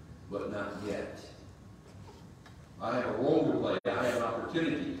 but not yet. I have a role to play. I have an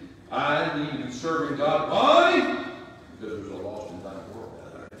opportunity. I need to be serving God. Why? Because there's a lost and dying world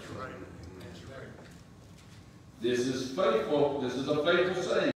out there. That's right. That's right. This is faithful. This is a faithful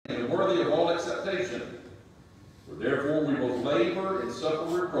saying and worthy of all acceptation. For therefore we both labor and suffer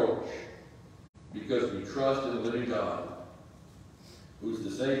reproach, because we trust in the living God, who is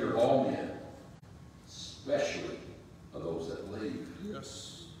the Savior of all men, especially of those that believe. Yes.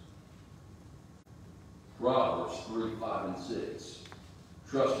 Proverbs 3, 5, and 6.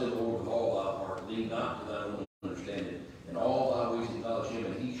 Trust in the Lord with all thy heart. Lean not to thy own understanding. In all thy ways acknowledge him,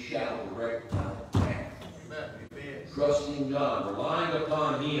 and he shall direct thy path. Amen. Trusting God, relying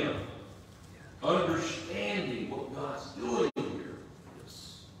upon him, understanding what God's doing here.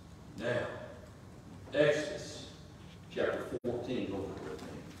 Yes. Now, Exodus chapter 14, go over with me.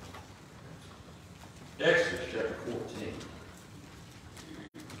 Exodus chapter 14.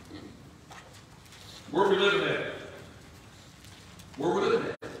 Where are we living at? Where are we living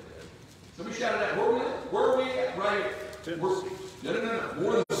at? Somebody shout it out. Where are we at? Where are we at? Right here. No.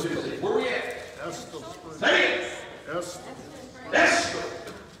 More than Tennessee. Where are we at? Estill. Say it. Estill. Esther.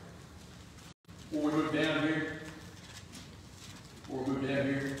 Before we move down here,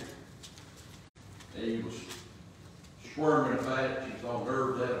 he was squirming about it. She was all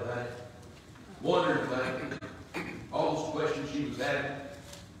nerved out about it, wondering about it, all those questions she was having.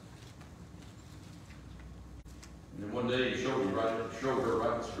 And then one day he showed her right in the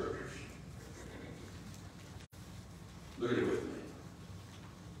scriptures. Look at it with me.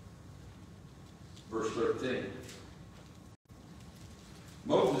 Verse 13.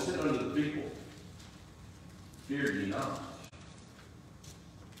 Moses said unto the people, fear ye not.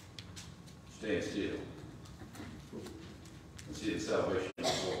 Stand still and see the salvation of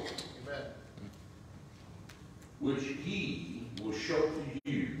the Lord, Amen. which he will show to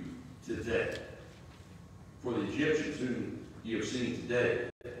you today. For the Egyptians whom you have seen today,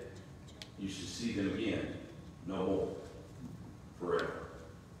 you shall see them again no more, forever.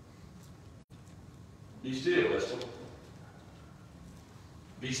 Be still, Esther.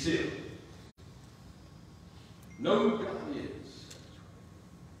 Be still. Know who God is.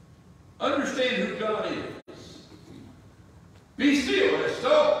 Understand who God is. Be still,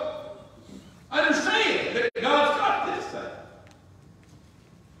 Esther. Understand that God's got this thing.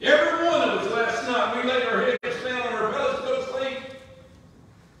 Every one of us last night, we laid our heads down on our bellies to go to sleep,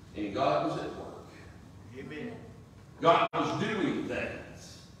 and God was at work. Amen. God was doing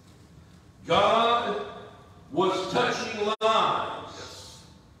things. God was touching lives.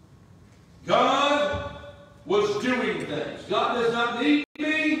 God was doing things. God does not need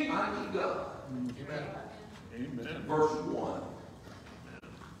me, I need God. Amen. Amen. Verse 1.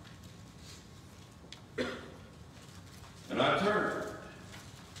 And I turned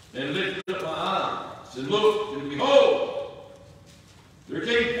and lifted up my eyes and looked, and behold, there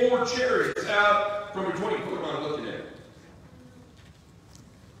came 4 chariots out from between. What am I looking at?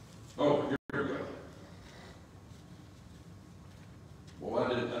 Oh, here we go. Well,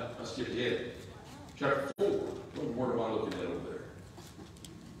 I skipped ahead. Chapter 4. What am I looking at over there?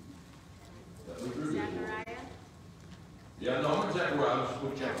 That was really good. Yeah, no, I'm in Zechariah. I was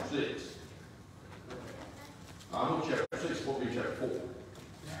book chapter 6. I'm in chapter 6, what will be chapter 4.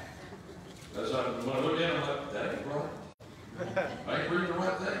 That's when I look down, I'm like, that ain't right. I ain't reading the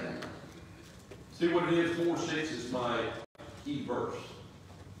right thing. See what it is? 4:6 is my key verse.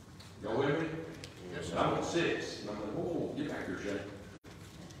 Y'all with me? Yes, And I'm at 6. And I'm like, whoa, get back here, Shane.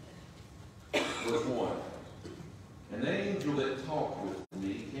 Verse 1. An angel that talked with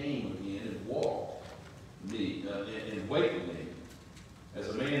me came again and walked me, and waked me, as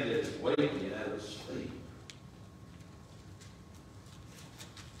a man that is waking out of sleep.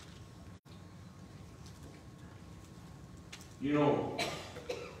 You know,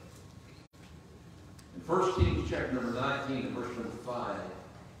 in 1 Kings chapter number 19 and verse number 5,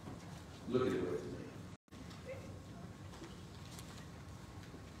 look at it with me.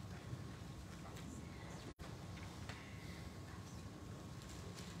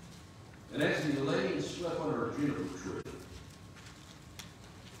 And as he lay and slept under a juniper tree,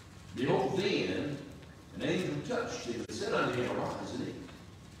 behold, then an angel touched him and said unto him, Arise and eat.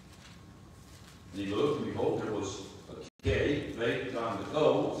 And he looked, and behold, there was a cake baked on the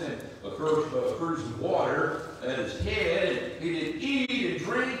coals, and a cruse of water at his head, and he did eat and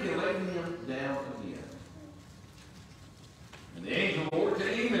drink, and laid him down again. And the angel of the Lord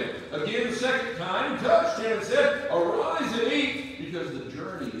came, and again the second time, him and said, Arise and eat, because the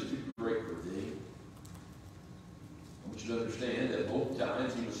journey is too great for thee. I want you to understand that both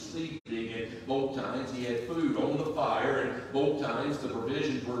times he was sleeping, and both times he had food on the fire, and both times the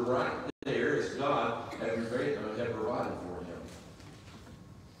provisions were right there as God had provided for him.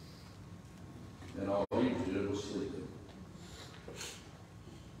 And all he did was sleeping.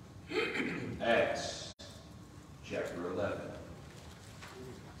 Acts chapter 11.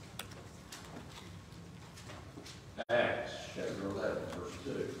 Acts chapter 11, verse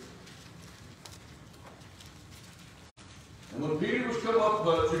 2. And when Peter was come up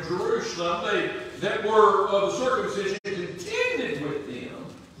to Jerusalem, they that were of the circumcision contended with him,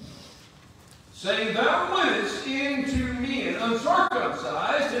 saying, Thou wentest into men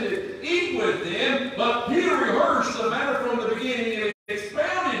uncircumcised, and did eat with them. But Peter rehearsed the matter from the beginning, and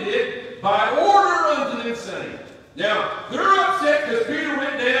expounded it by order unto them, saying. Now, they're upset because Peter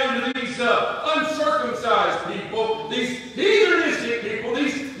went down to these uncircumcised people, these heathenistic people,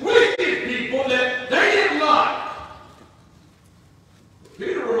 these wicked people that they didn't like.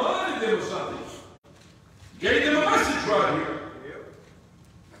 Peter reminded them of something. Gave them a message right here.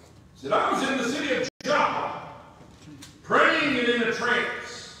 He said, I was in the city of Joppa, praying and in a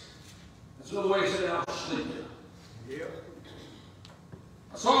trance. That's another way he said I was sleeping.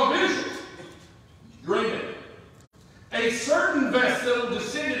 I saw a vision, dreaming. A certain vessel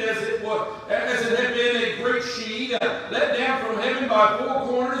descended as it had been a great sheet, let down from heaven by four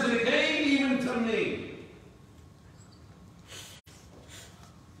corners, and it came even to me.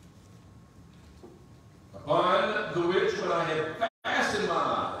 Upon the which, when I had fastened my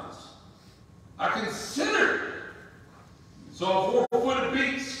eyes, I considered, saw a four-footed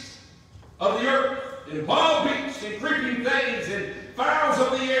beast of the earth, and wild beasts, and creeping things, and fowls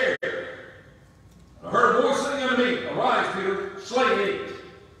of the air. I heard a voice saying unto me, Arise, Peter, slay and eat.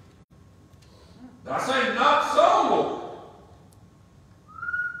 But I say, Not so, Lord.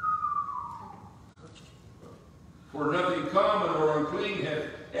 For nothing common or unclean hath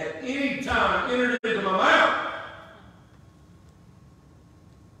at any time entered into my mouth.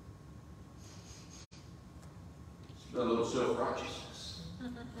 Smell a little self-righteousness.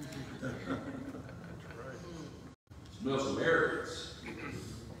 Smell some arrogance.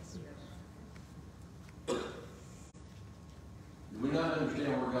 Do we not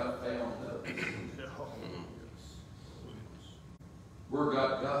understand where God found us? Where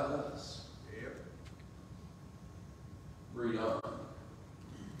God got us? Read on.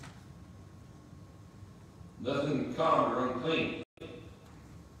 Nothing common or unclean.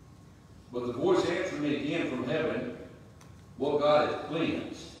 But the voice answered me again from heaven, What God hath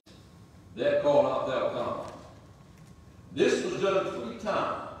cleansed, that call not thou common. This was done 3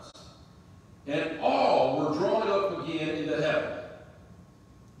 times, and all were drawn up again into heaven.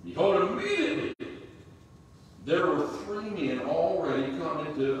 Behold, immediately there were 3 men already come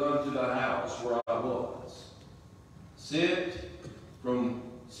unto the house where I was, sent from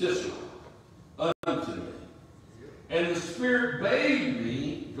Sisera unto me. And the Spirit bade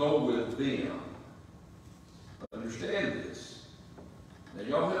me go with them. Understand this. Now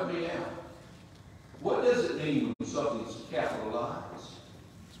y'all help me out. What does it mean when something's capitalized?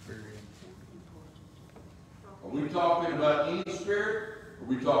 Are we talking about any spirit? Or are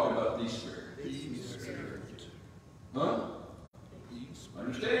we talking about the Spirit? Huh?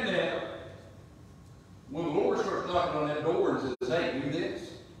 Understand that. When the Lord starts knocking on that door and says, Hey, do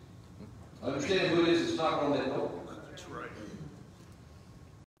this. Understand who it is that's knocking on that door. That's right.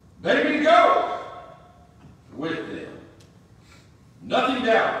 Let me go with them. Nothing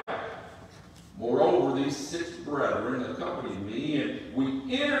doubt. Moreover, these 6 brethren accompanied me, and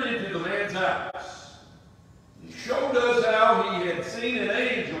we entered into the man's house. He showed us how he had seen an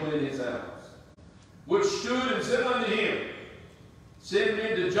angel in his house, which stood and said unto him, Send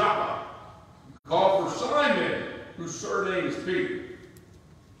me to Joppa, call for Simon, whose surname is Peter,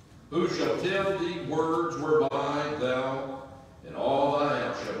 who shall tell thee words whereby thou and all thy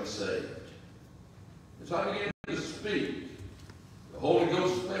house shall be saved. As I began to speak, the Holy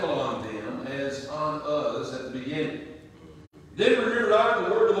Ghost fell on them as on us at the beginning. Then remembered I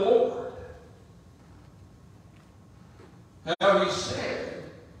the word of the Lord, how he said,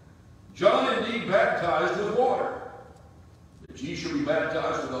 John indeed baptized with water, but ye shall be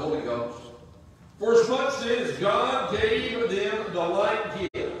baptized with the Holy Ghost. For as much then as God gave them the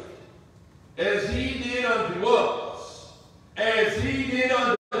like gift, as he did unto us, as he did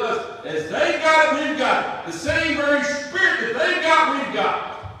unto us, as they got it, we've got it. The same very Spirit that they got, we've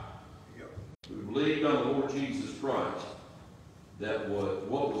got it. We believed on the Lord Jesus Christ. That was,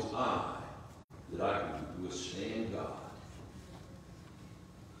 what was I that I could withstand God?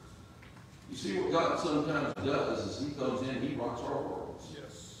 You see, what God sometimes does is He comes in, He rocks our worlds.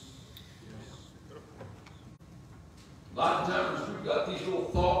 Yes. A lot of times we've got these little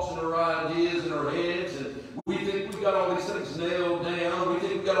thoughts and our ideas in our heads, and we think we've got all these things nailed down. We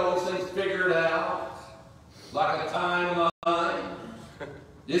think we've got all these things figured out, like a timeline.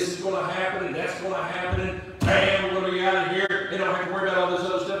 This is going to happen, and that's going to happen, and bam, we're going to be out of here. You don't have to worry about all this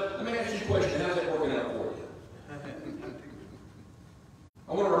other stuff. Let me ask you a question. How's that working out for you?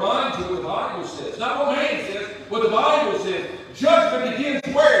 I want to remind you what the Bible says. Not what man says, what the Bible says. Judgment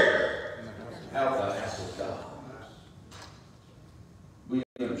begins where? Out of the house of God. We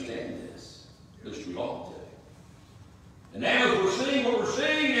understand this. At least we ought to. And as we're seeing what we're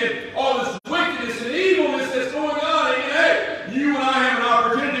seeing and all this wickedness and evilness that's going on, and hey, you and I have an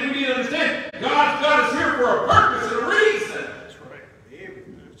opportunity. We need to understand God's got us here for a purpose and a reason. That's right.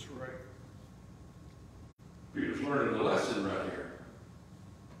 That's right. Peter's learning the lesson right here.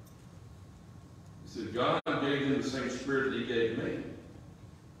 He said, God gave them the same spirit that He gave me.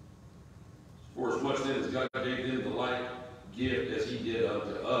 For as much then as God gave them the like gift as He did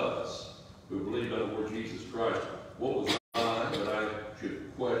unto us, who believed on the Lord Jesus Christ, what was I that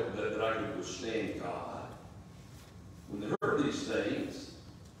I could withstand God? When they heard these things,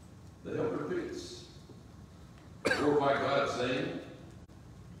 they held their peace. Glorify God, saying,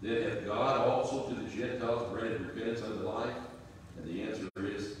 then hath God also to the Gentiles granted repentance unto life? And the answer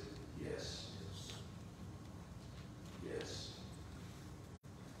is yes. Yes.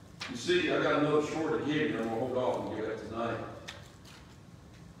 You see, I got another story to give you, and I'm going to hold off and give it tonight.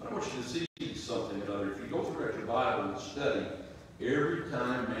 I want you to see something or other. If you go through your Bible and study, every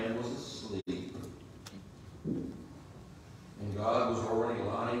time man was asleep, and God was already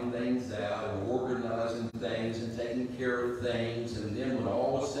lining things out and organizing things and taking care of things, and then when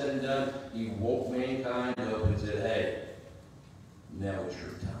all was said and done, He woke mankind up and said, hey, now it's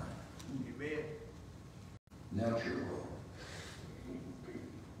your time. Amen. Now it's your role.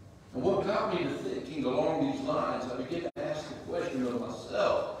 And what got me to thinking along these lines, I began to ask the question of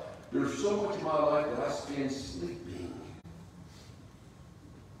myself. There's so much of my life that I spend sleeping.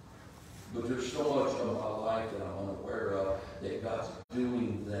 But there's so much of my life that I'm unaware of that God's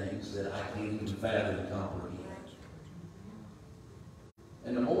doing things that I can't even fathom and comprehend.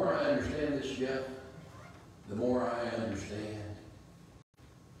 And the more I understand this, Jeff, the more I understand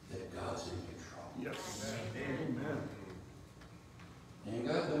that God's in control. Yes. Amen. And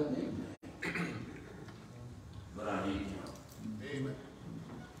God don't need me. But I need Him. Amen.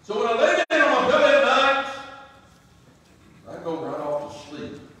 So when I lay down on my belly at night, I go right off to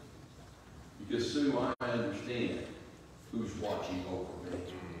sleep. Because, Sue, I understand who's watching over me.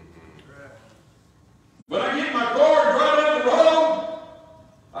 When I get in my car and drive down the road,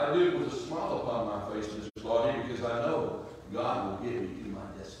 I do it with a smile upon my face, Miss Claudia, because I know God will get me to my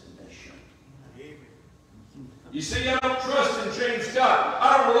destination. You see, I don't trust in Shane Scott.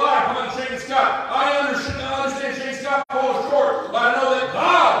 I don't rely upon Shane Scott. I understand Shane Scott falls short, but I know that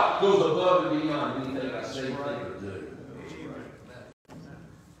God goes above and beyond anything I say, think, or do.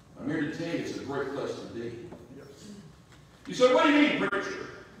 I'm here to tell you it's a great place to be. You say, what do you mean, preacher?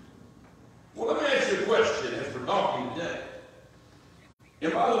 Well, let me ask you a question as we're talking today.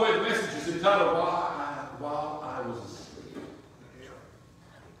 And by the way, the message is entitled, While I Was Asleep.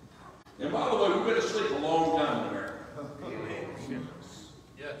 And by the way, we've been asleep a long time in America.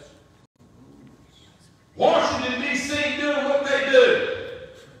 Yes. Washington, D.C. doing what they do.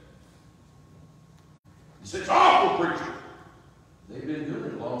 You say, it's awful, preacher. They've been doing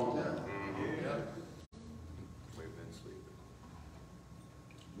it a long time. We've been sleeping.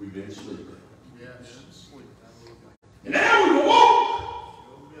 We've been sleeping. Yes. And now we've awoke.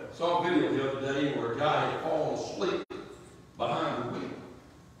 I saw a video the other day where a guy had fallen asleep behind the wheel.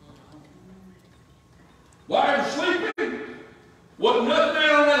 While he was sleeping, wasn't nothing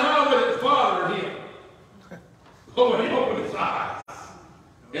down on that highway that bothered him. But when he opened his eyes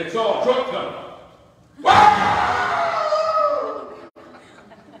and saw a truck coming,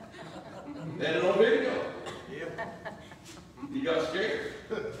 had it on video. He got scared.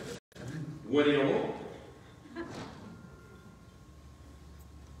 When he awoke.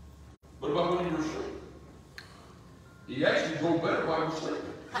 What about when you were asleep? He actually drove better while he was sleeping.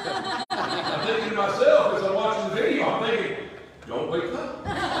 I'm thinking to myself as I'm watching the video, I'm thinking, don't wake up.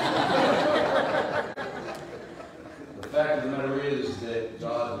 The fact of the matter is that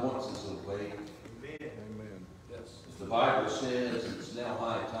God wants us awake. Amen. Yes. As the Bible says, it's now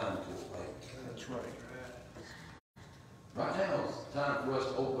high time to awake. That's right. Right now, it's time for us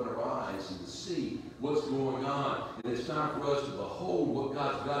to open our eyes and to see what's going on. And it's time for us to behold what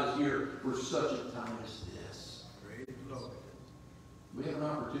God's got us here for such a time as this. Praise the Lord. We have an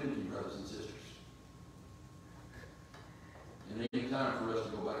opportunity, brothers and sisters. And it ain't time for us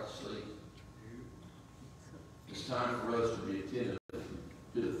to go back to sleep. It's time for us to be attentive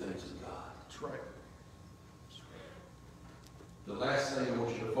to the things of God. That's right. The last thing I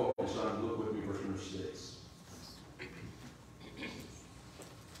want you to focus on, look with me, verse number 6.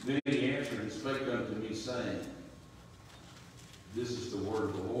 Then he answered and spake unto me, saying, this is the word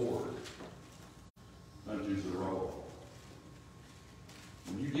of the Lord unto Zerubbabel.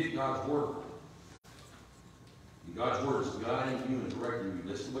 When you get God's word, and God's word is guiding you and directing you,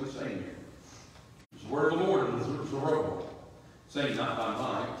 listen to what he's saying here. It's the word of the Lord unto Zerubbabel, saying, not by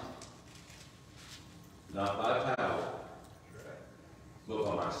might, not by power, but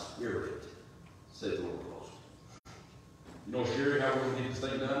by my spirit, said the Lord of hosts. You know, Sherry, how we're going to get this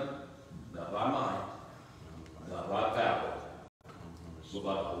thing done? Not by might, not by power, but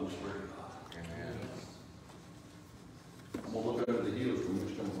by the Holy Spirit of God. Amen. I'm going to look under the hills from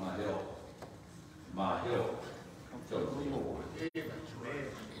which comes my help. My help comes from the Lord.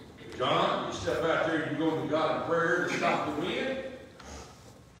 John, you step out there, you go to God in prayer to stop the wind.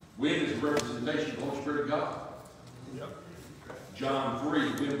 Wind is a representation of the Holy Spirit of God. John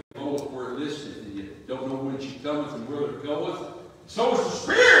 3, wind bloweth where it listeth, and you don't know when she cometh and where it goeth. So is the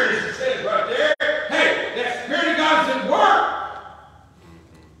Spirit, as it says right there. Hey, that Spirit of God's at work.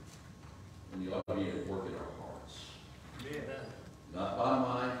 And you ought to be at work in our hearts. Not by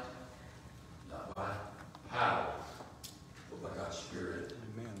might, not by power, but by God's Spirit.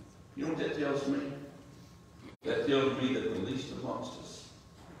 Amen. You know what that tells me? That tells me that the least amongst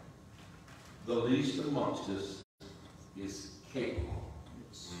us is capable.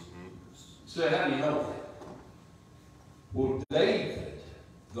 So how do you know that? Well, David,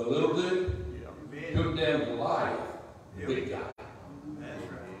 the little dude, took down Goliath, the big guy.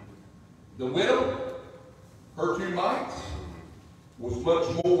 The widow, her 2 mites, was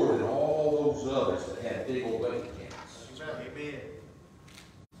much more than all those others that had big old bank accounts.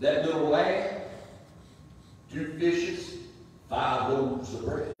 That little lad, 2 fishes, 5 loaves of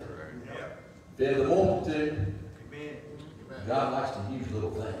bread. Fed the multitude. God likes to use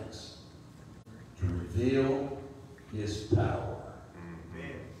little things to reveal his power.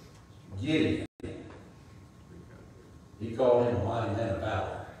 Gideon, he called him a mighty man of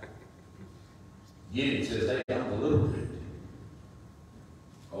valor. Gideon says, hey, I'm the little dude.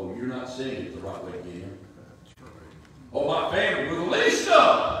 Oh, you're not seeing it the right way, Gideon. Oh, my family, we're the least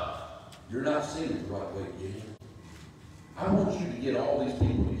of. You're not seeing it the right way, Gideon. I want you to get all these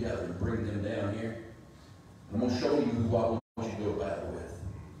people together and bring them down here. I'm going to show you who I want you to go battle with.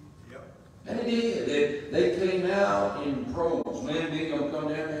 And they did. They came out in droves. Man, they going to come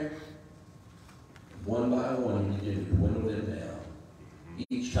down there. One by one, he began to dwindle them down.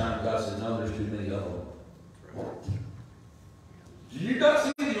 Each time God said, no, there's too many of them. What? Do you not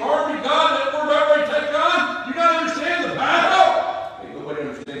see the army, God, that we're about ready to take on? Do you not understand the battle? Hey, nobody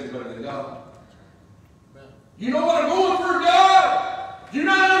understands it better than God. You know what I'm going through, God? Do you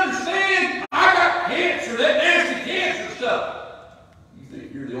not understand? I got cancer, that nasty cancer stuff. You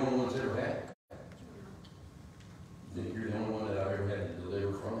think you're the only one that's ever had it? You think you're the only one that I've ever had to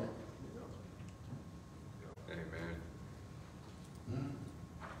deliver from it? Amen.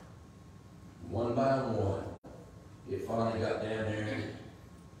 One by one, it finally got down there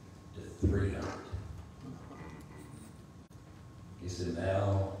to 300. He said,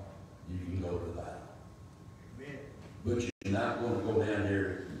 now you can go to the battle. But you're not going to go down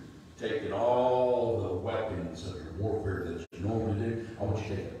there taking all the weapons of your warfare that you normally do. I want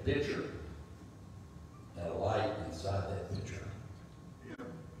you to take a picture and a light inside that picture.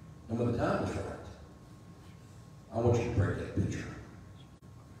 And when the time is right, I want you to break that picture.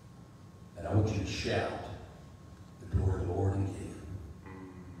 And I want you to shout the glory of the Lord again.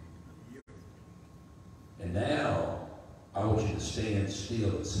 And now, I want you to stand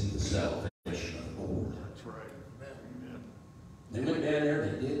still and see the salvation of the Lord. That's right. Amen. They went down there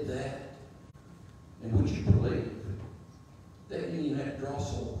and they did that. And would you believe they didn't even have to draw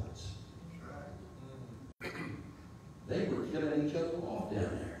swords? They were killing each other off down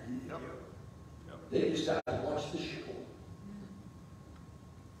there. They just got to watch the show.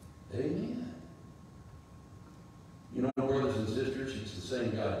 Amen. You know, brothers and sisters, he's the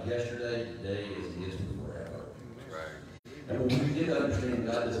same God yesterday, today, as he is forever. Right. And when we begin to understand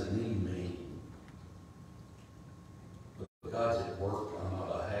God doesn't need me, but God's at work on my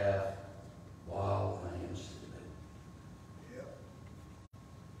behalf while I am sleeping.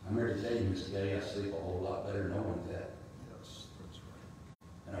 I'm here to tell you, Miss Gay, I sleep a whole lot better knowing that. Yes, that's right.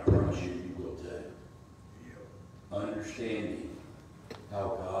 And I promise you, you will too. Understanding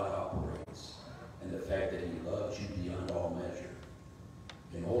how God operates and the fact that he loves you beyond all measure.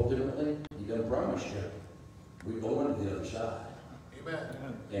 And ultimately, he done promised you, we're going to the other side. Amen.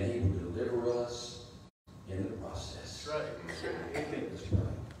 And he will deliver us in the process. That's right. Let's pray.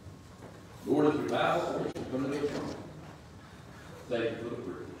 Lord, as we bow before you, come to the throne. Thank you for the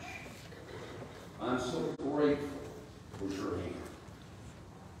privilege. I'm so grateful for your hand.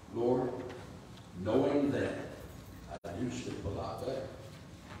 Lord, knowing that I do sleep a lot better.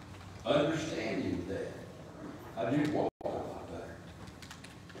 Understanding that I do walk a lot better.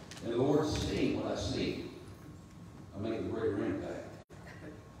 And Lord, seeing what I see, I make a greater impact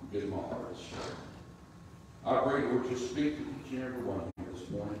because my heart is stirred. I pray, Lord, you speak to each and every one here this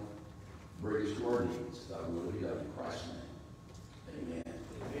morning. Bring us to our needs. Thy will be done in Christ's name.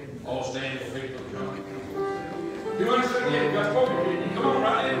 Amen. All stand for people of God. If you understand it, God's spoken to you. Come on,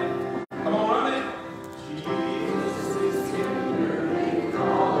 right in. Come on, right in.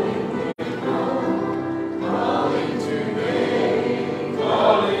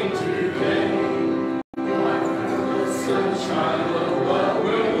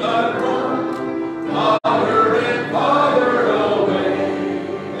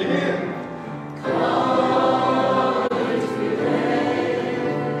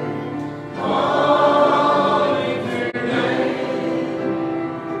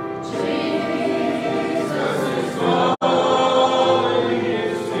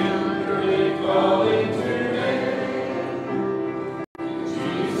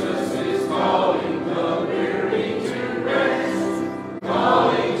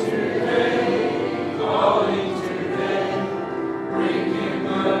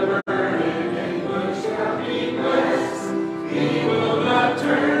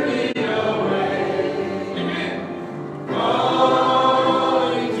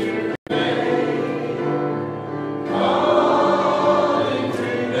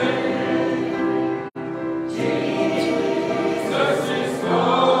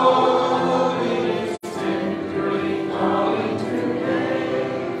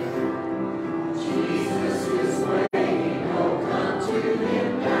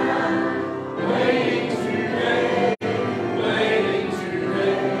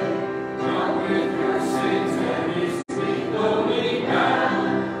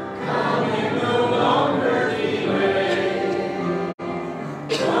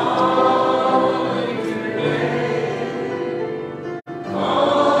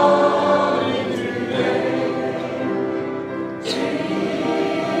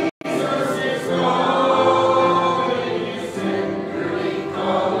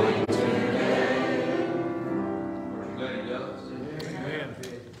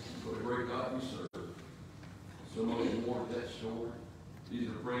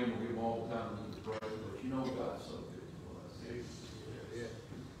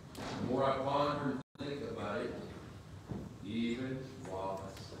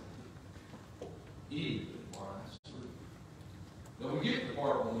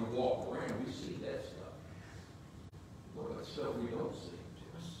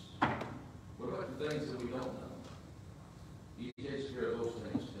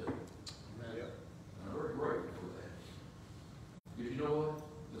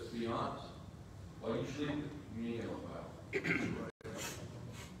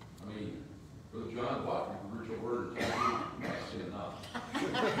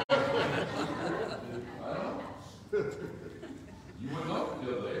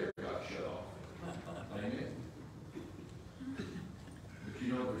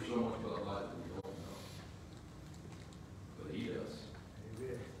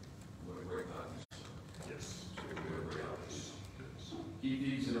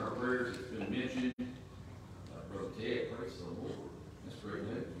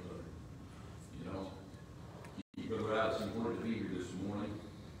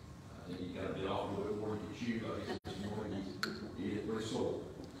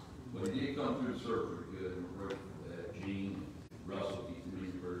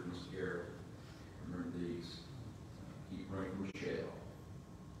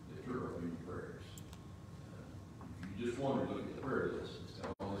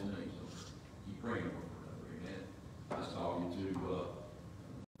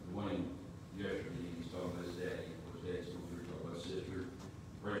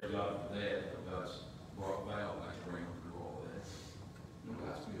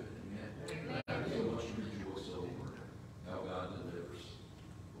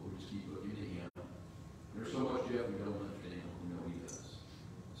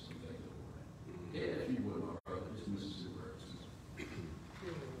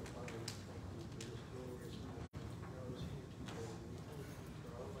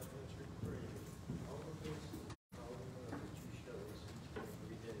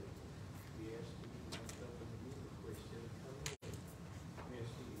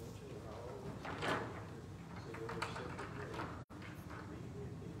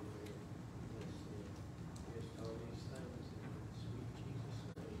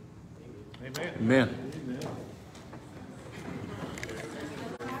 Amen.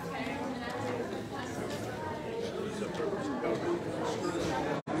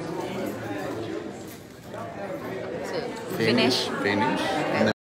 Finish. Finish.